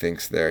guy who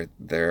thinks there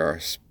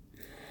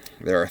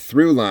are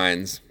through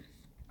lines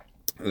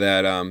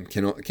that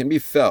can be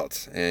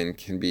felt and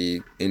can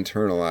be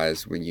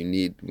internalized when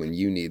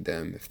you need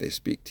them, if they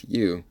speak to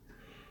you,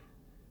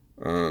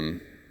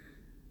 and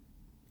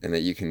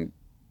that you can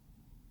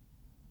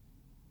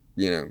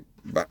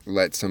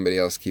let somebody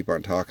else keep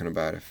on talking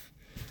about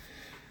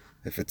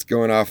if it's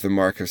going off the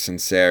mark of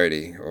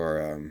sincerity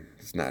or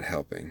it's not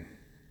helping.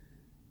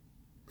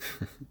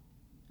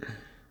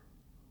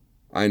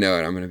 I know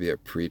it. I'm going to be a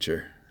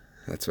preacher.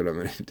 That's what I'm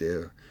going to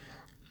do.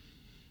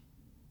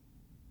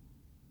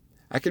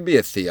 I could be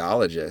a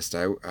theologist.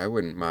 I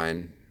wouldn't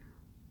mind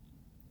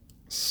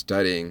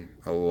studying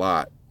a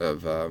lot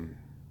of the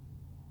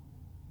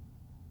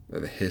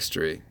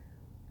history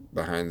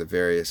behind the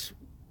various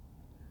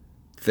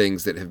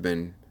things that have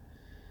been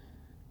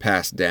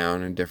passed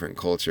down in different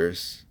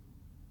cultures,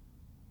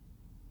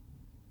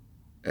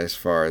 as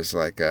far as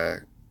like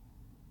a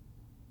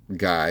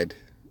guide,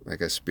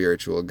 like a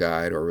spiritual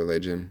guide or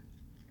religion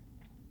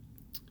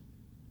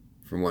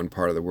from one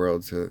part of the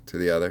world to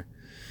the other.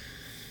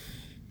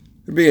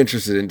 I'd be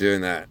interested in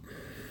doing that.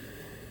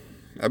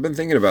 I've been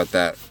thinking about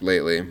that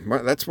lately.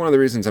 That's one of the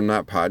reasons I'm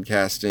not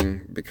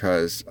podcasting,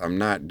 because I'm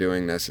not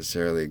doing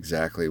necessarily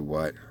exactly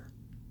what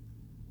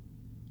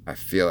I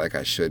feel like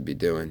I should be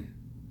doing.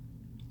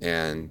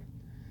 And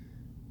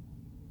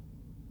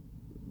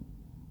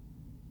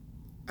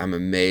I'm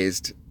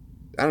amazed.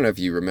 I don't know if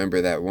you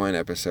remember that one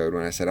episode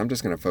when I said I'm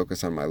just going to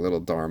focus on my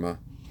little dharma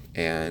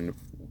and,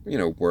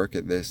 work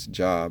at this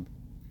job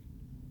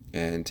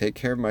and take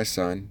care of my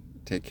son,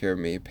 take care of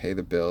me, pay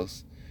the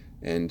bills,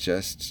 and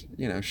just,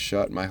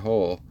 shut my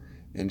hole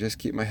and just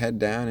keep my head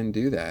down and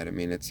do that. I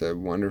mean, it's a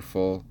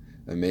wonderful,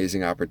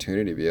 amazing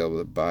opportunity to be able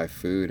to buy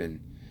food and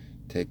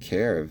take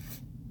care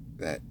of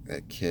that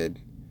kid.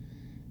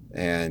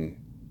 And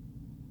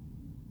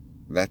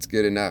that's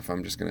good enough.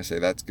 I'm just going to say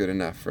that's good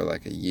enough for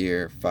like a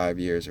year, 5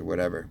 years, or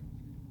whatever.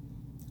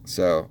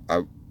 So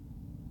I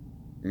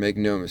make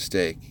no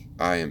mistake,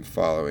 I am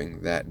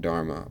following that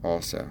dharma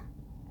also.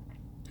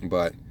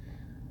 But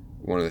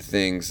one of the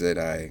things that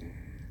I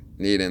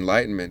need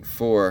enlightenment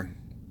for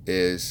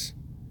is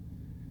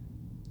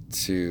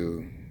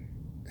to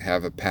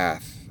have a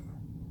path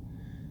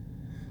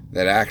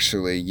that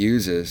actually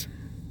uses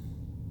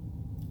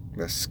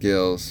the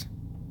skills,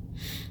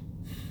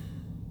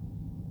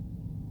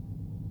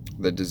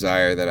 the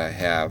desire that I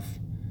have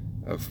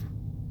of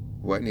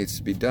what needs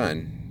to be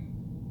done,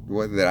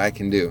 what that I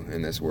can do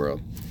in this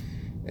world.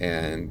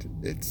 And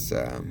it's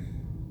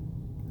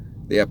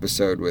the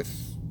episode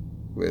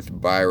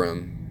with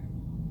Byram.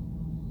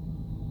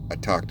 I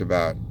talked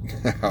about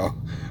how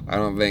I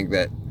don't think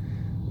that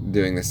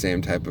doing the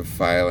same type of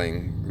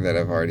filing that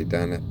I've already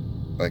done it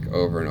like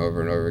over and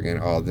over and over again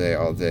all day,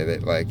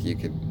 that like you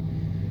could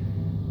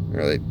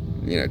really,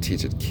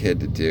 teach a kid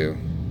to do,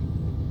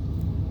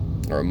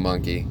 or a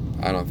monkey.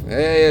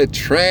 Hey, a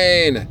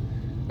train!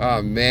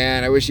 Oh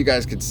man, I wish you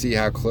guys could see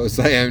how close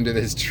I am to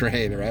this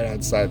train right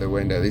outside the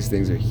window. These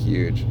things are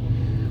huge.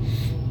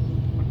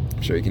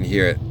 I'm sure you can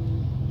hear it.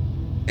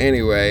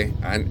 Anyway,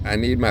 I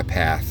need my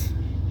path.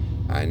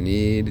 I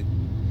need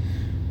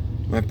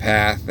my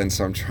path, and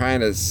so I'm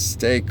trying to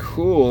stay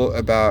cool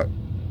about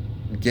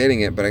getting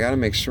it, but I got to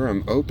make sure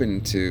I'm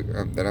open to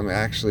that I'm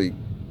actually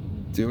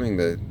doing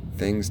the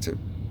things to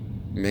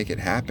make it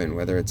happen,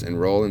 whether it's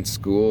enroll in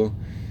school,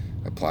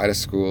 apply to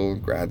school,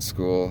 grad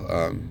school,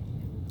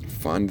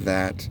 fund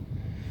that,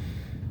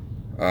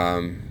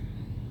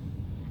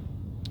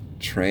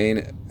 train.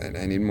 And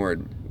I need more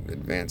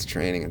advanced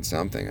training in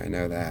something, I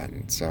know that,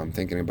 and so I'm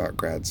thinking about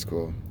grad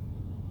school.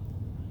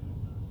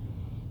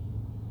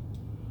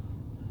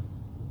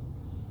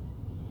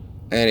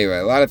 Anyway,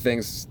 a lot of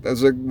things,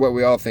 that's what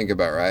we all think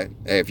about, right?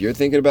 Hey, if you're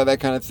thinking about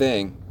that kind of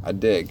thing, I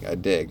dig,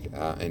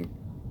 and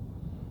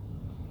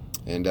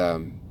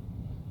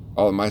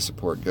all of my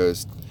support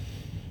goes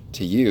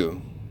to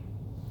you,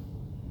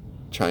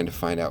 trying to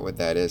find out what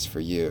that is for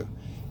you.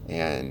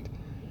 And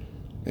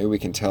maybe we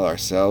can tell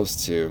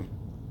ourselves to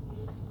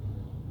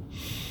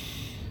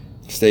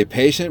stay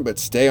patient, but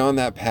stay on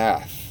that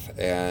path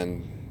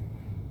and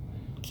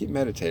keep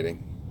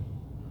meditating.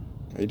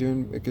 Are you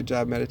doing a good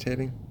job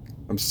meditating?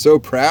 I'm so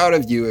proud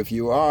of you if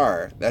you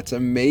are. That's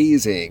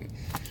amazing.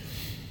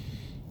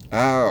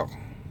 Oh,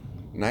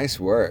 nice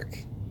work.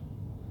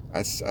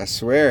 I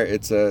swear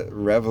it's a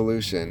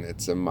revolution.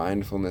 It's a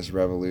mindfulness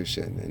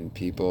revolution, and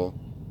people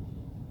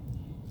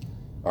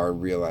are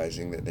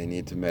realizing that they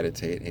need to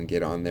meditate and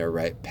get on their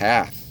right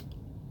path.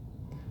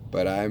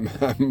 But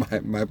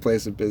my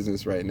place of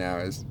business right now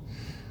is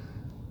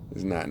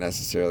not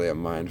necessarily a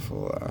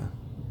mindful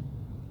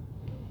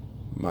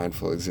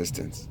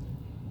existence.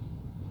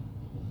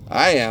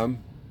 I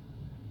am,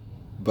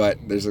 but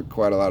there's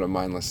quite a lot of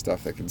mindless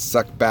stuff that can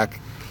suck back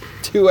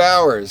 2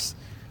 hours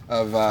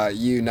of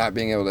you not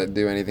being able to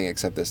do anything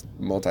except this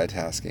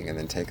multitasking, and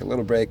then take a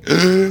little break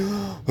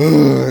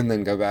and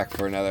then go back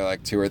for another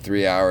like 2 or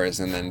 3 hours,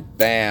 and then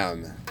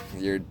bam,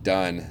 you're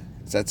done.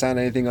 Does that sound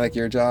anything like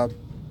your job?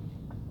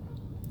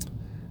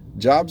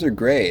 Jobs are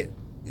great,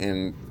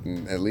 and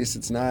at least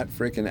it's not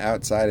freaking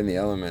outside in the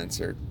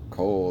elements or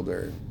cold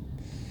or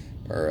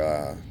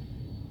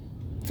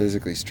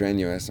physically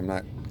strenuous. I'm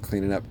not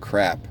cleaning up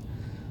crap.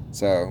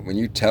 So when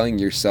you're telling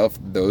yourself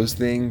those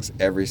things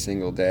every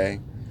single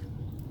day,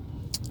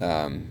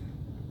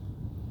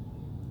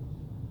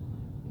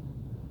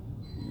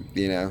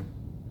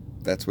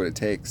 that's what it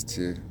takes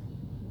to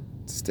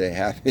stay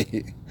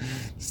happy.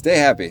 Stay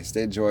happy,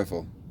 stay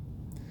joyful,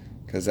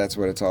 because that's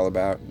what it's all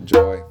about,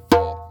 joyful.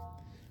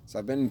 So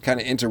I've been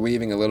kind of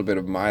interweaving a little bit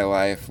of my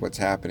life, what's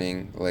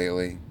happening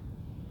lately.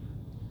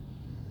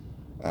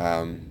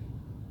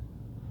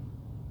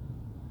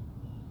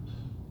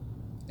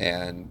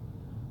 And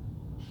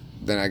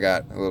then I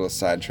got a little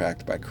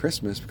sidetracked by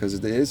Christmas, because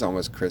it is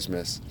almost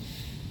Christmas.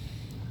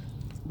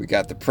 We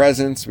got the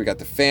presents, we got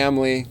the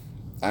family.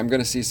 I'm going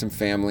to see some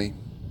family.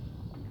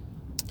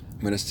 I'm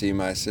going to see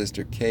my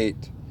sister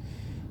Kate,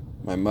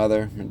 my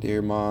mother, my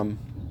dear mom,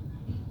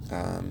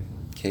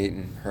 Kate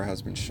and her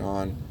husband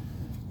Sean,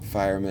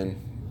 fireman.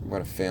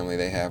 What a family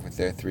they have with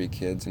their 3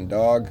 kids and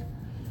dog.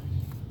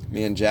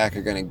 Me and Jack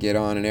are going to get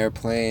on an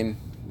airplane,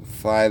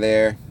 fly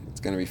there. It's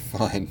going to be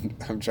fun.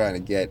 I'm trying to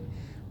get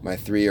my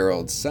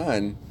 3-year-old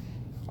son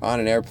on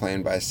an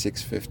airplane by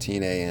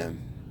 6:15 a.m.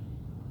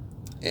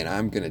 And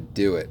I'm going to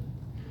do it.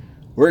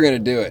 We're going to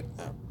do it.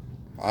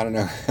 I don't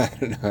know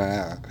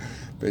how,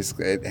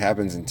 Basically, it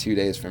happens in 2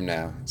 days from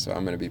now, so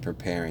I'm going to be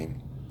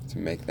preparing to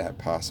make that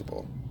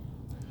possible.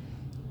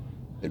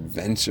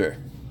 Adventure.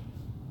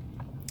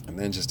 And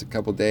then just a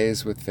couple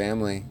days with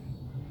family.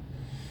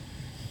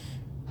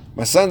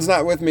 My son's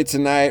not with me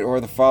tonight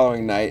or the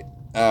following night.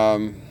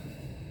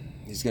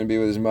 He's going to be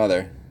with his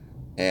mother.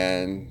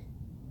 And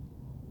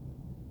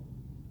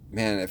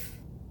man, if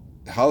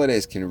the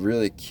holidays can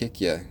really kick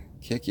you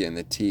in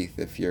the teeth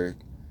if you're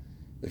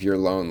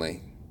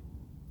lonely.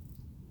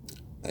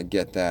 I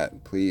get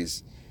that.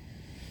 Please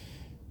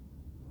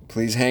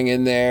hang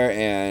in there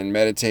and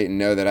meditate and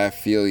know that I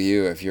feel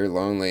you if you're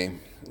lonely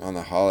on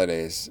the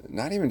holidays.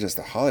 Not even just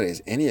the holidays,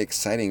 any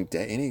exciting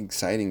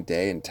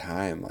day and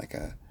time, like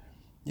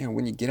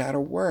when you get out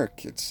of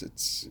work, it's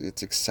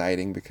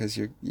exciting because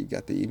you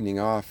got the evening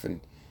off,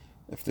 and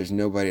if there's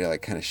nobody to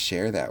like kind of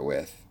share that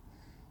with,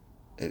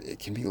 it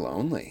can be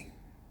lonely.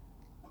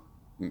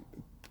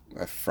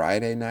 A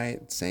Friday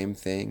night, same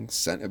thing.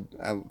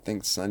 I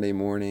think Sunday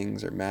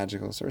mornings are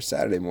magical, or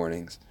Saturday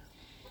mornings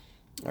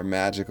are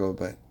magical,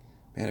 but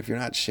man, if you're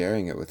not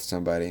sharing it with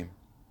somebody,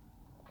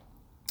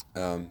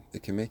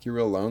 it can make you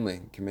real lonely.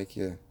 It can make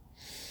you...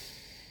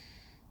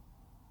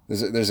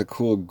 There's a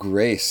cool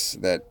grace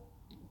that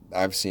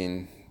I've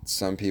seen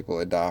some people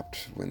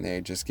adopt when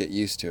they just get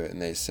used to it,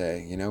 and they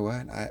say, you know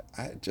what, I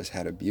just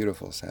had a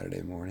beautiful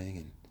Saturday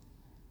morning,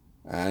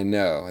 and I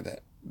know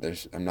that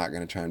I'm not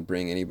going to try and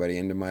bring anybody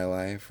into my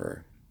life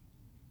or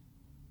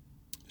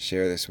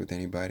share this with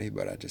anybody,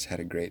 but I just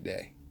had a great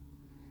day.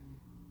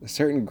 A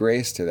certain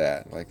grace to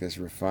that, like this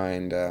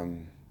refined,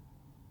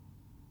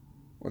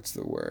 what's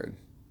the word?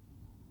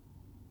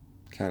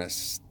 Kind of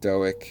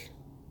stoic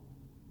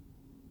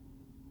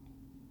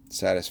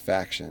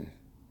satisfaction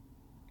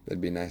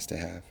that'd be nice to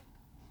have.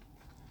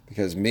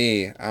 Because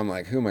me, I'm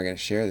like, who am I going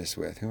to share this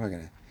with?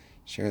 And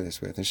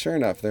sure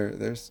enough,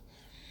 there's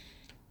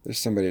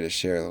somebody to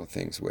share little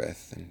things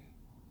with. And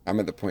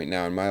I'm at the point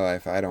now in my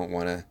life, I got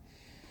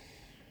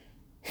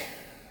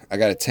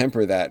to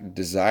temper that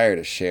desire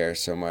to share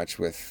so much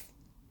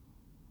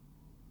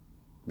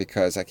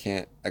because I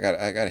got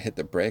to hit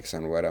the brakes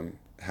on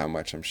how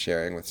much I'm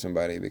sharing with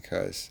somebody,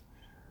 because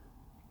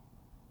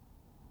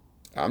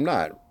I'm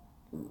not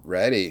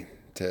ready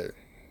to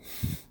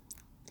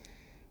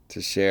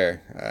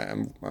share.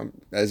 I'm,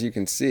 as you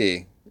can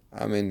see,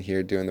 I'm in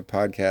here doing the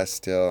podcast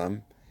still.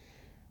 I'm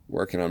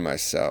working on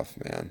myself,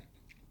 man,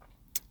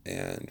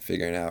 and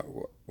figuring out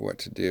what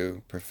to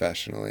do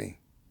professionally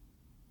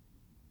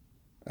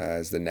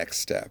as the next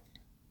step.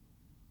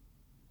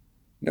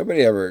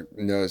 Nobody ever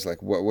knows,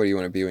 like, what do you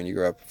want to be when you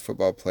grow up? A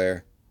football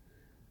player?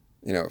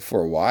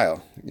 For a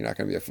while. You're not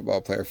going to be a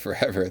football player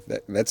forever.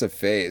 That's a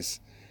phase.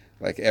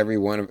 Like every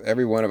one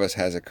of us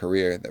has a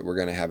career that we're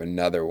going to have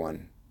another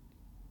one,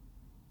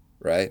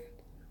 right?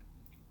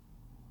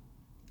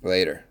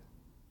 Later.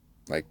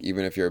 Like,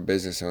 even if you're a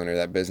business owner,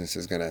 that business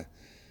is going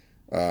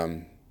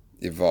to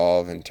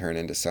evolve and turn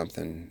into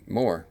something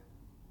more,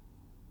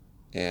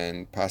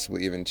 and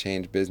possibly even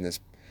change business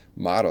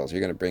models.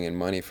 You're going to bring in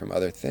money from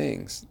other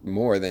things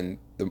more than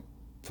the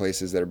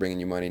places that are bringing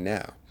you money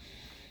now.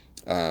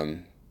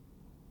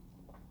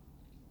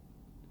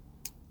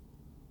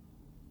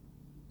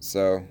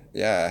 So,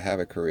 yeah, I have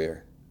a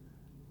career,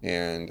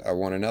 and I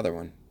want another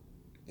one,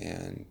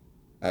 and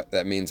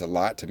that means a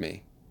lot to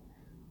me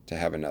to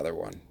have another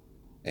one.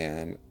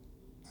 And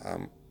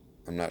I'm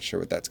not sure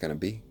what that's going to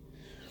be.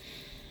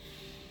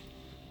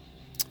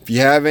 If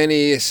you have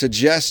any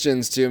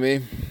suggestions to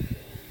me,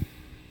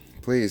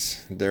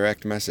 please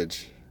direct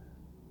message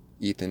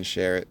Ethan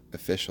Sherritt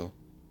official.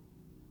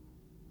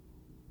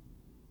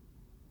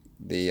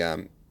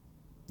 The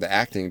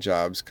acting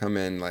jobs come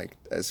in like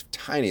as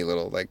tiny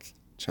little like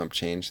chump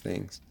change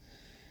things.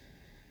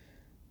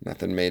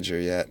 Nothing major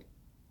yet.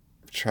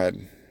 I've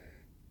tried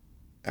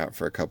out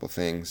for a couple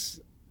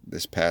things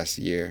this past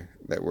year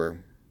that were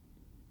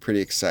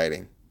pretty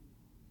exciting,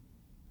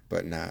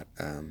 but not,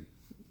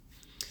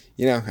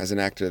 as an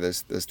actor,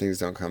 those things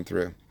don't come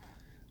through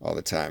all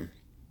the time,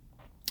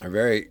 or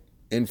very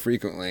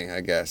infrequently,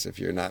 I guess, if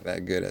you're not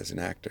that good as an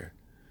actor,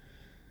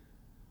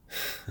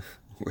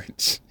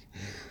 which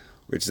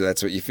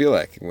that's what you feel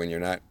like when you're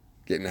not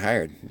getting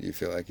hired. You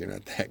feel like you're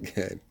not that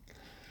good,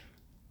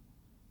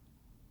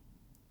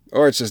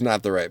 or it's just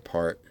not the right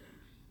part.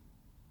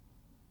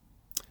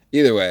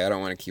 Either way, I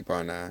don't want to keep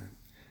on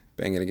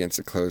banging against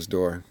a closed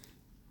door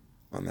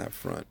on that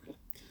front.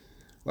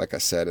 Like I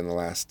said in the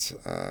last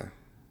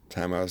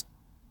time I was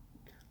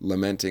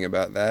lamenting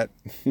about that.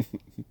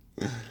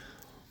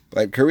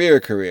 But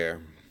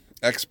career,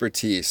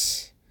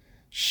 expertise,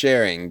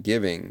 sharing,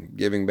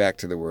 giving back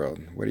to the world.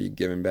 What are you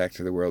giving back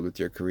to the world with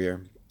your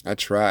career? I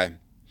try.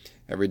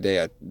 Every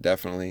day I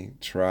definitely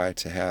try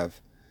to have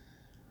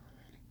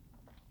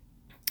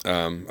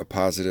a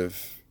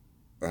positive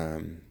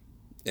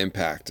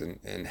impact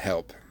and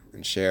help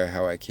and share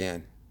how I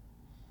can.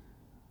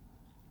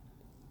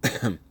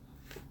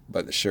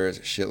 But sure is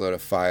a shitload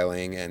of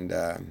filing and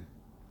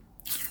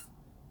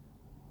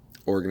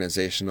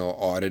organizational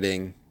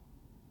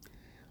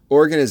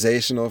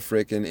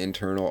freaking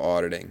internal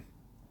auditing.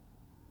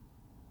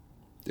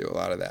 Do a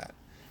lot of that.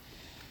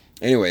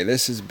 Anyway,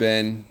 this has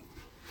been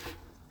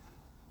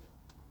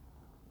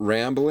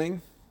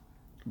rambling,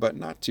 but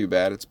not too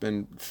bad. It's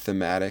been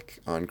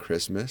thematic on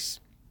Christmas.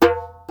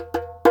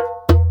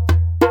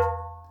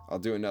 I'll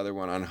do another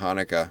one on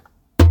Hanukkah.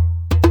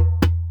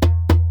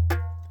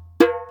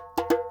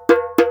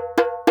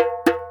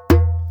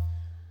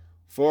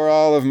 For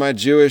all of my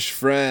Jewish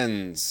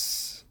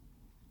friends.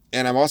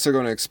 And I'm also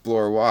going to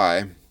explore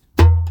why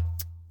I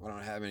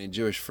don't have any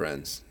Jewish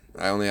friends.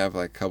 I only have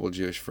like a couple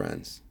Jewish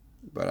friends.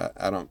 But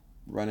I don't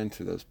run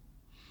into those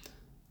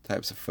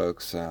types of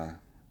folks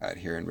out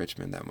here in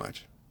Richmond that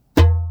much.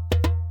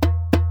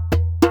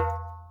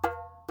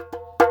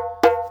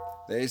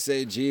 They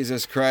say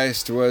Jesus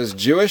Christ was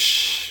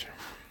Jewish,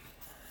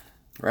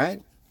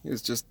 right? He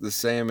was just the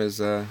same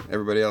as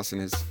everybody else in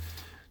his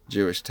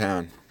Jewish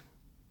town.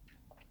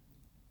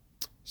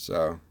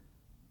 So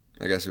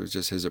I guess it was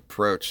just his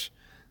approach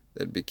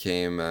that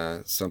became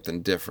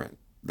something different.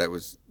 That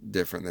was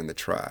different than the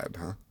tribe,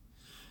 huh?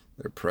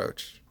 Their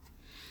approach.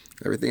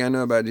 Everything I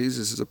know about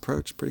Jesus'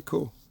 approach, pretty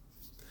cool.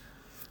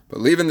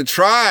 But leaving the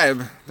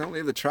tribe, don't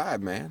leave the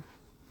tribe, man.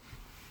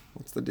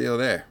 What's the deal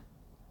there?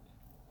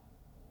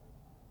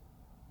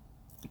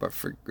 But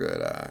for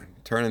good,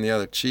 turning the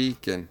other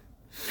cheek and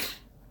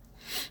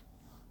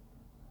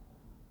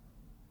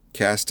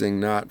casting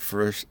not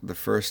the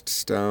first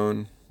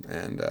stone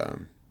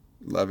and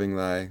loving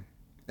thy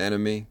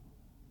enemy.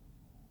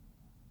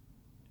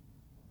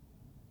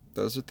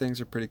 Those are things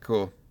that are pretty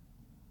cool.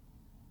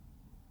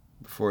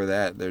 Before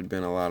that, there'd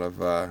been a lot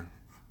of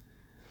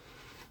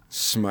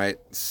smite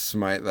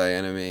thy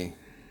enemy,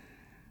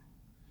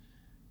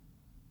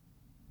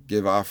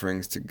 give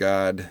offerings to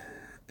God,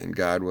 and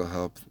God will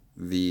help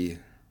thee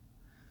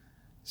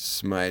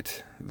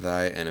smite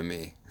thy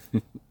enemy.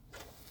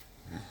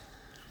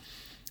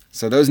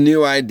 So those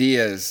new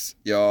ideas,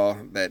 y'all,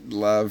 that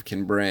love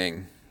can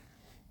bring,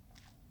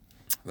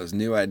 those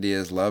new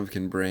ideas love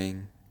can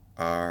bring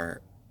are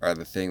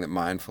the thing that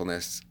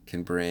mindfulness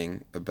can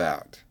bring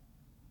about.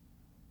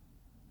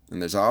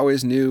 And there's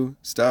always new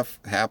stuff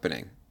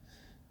happening.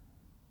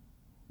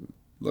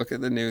 Look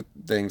at the new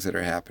things that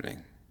are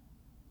happening,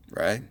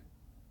 right?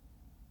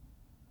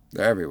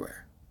 They're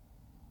everywhere.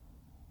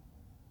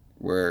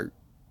 We're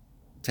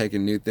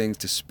taking new things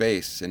to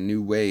space in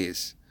new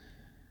ways.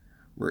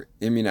 We're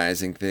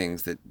immunizing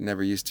things that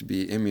never used to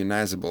be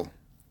immunizable.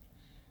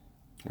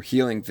 We're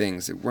healing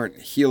things that weren't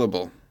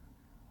healable.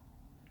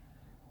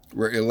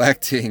 We're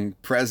electing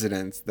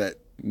presidents that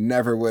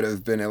never would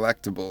have been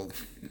electable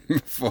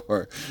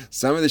before.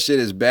 Some of the shit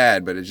is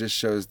bad, but it just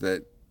shows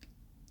that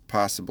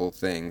possible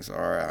things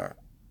are...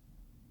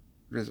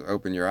 just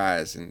open your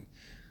eyes and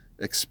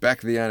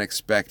expect the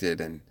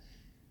unexpected, and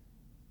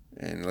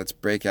let's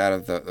break out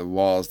of the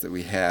walls that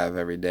we have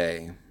every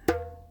day.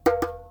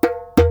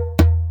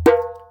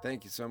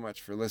 Thank you so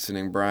much for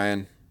listening,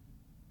 Brian.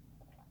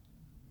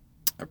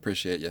 I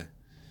appreciate you.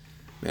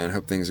 Man, I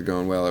hope things are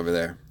going well over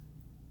there.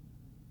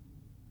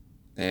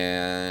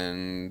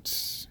 And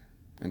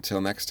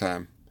until next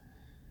time,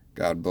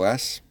 God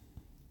bless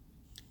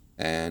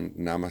and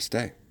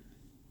namaste.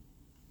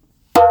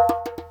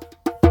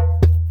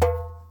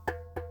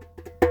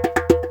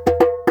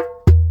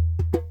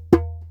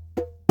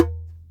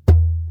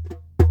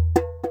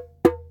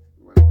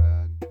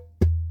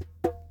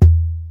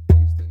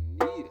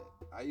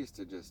 I used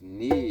to just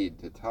need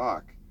to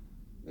talk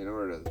in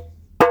order to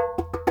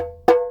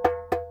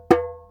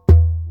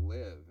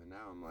live, and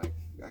now I'm like,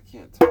 I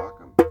can't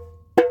talk. I'm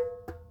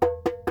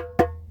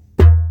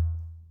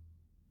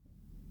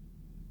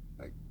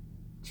like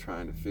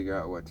trying to figure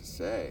out what to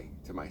say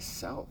to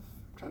myself.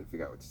 I'm trying to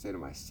figure out what to say to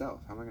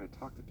myself. How am I going to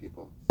talk to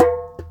people?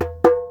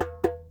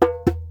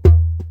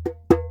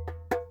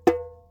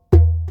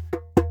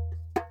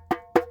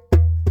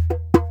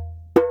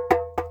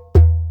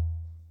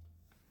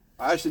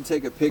 I should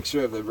take a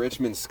picture of the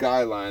Richmond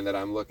skyline that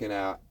I'm looking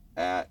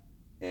at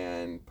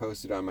and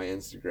post it on my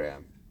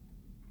Instagram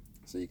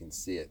so you can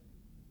see it.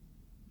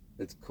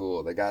 It's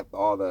cool. They got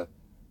all the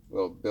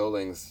little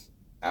buildings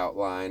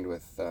outlined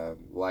with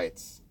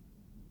lights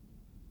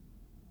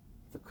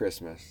for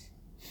Christmas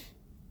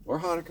or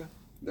Hanukkah.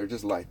 They're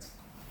just lights.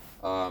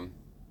 But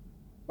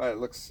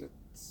it's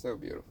so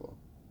beautiful.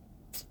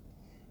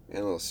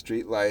 And little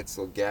street lights,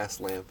 little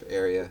gas lamp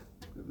area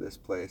of this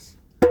place.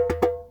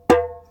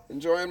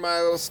 Enjoying my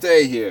little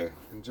stay here.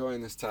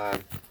 Enjoying this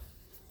time.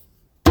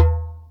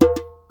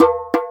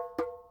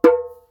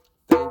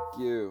 Thank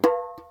you.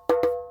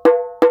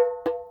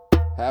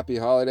 Happy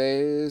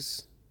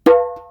holidays. And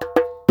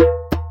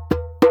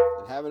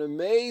have an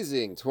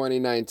amazing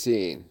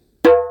 2019.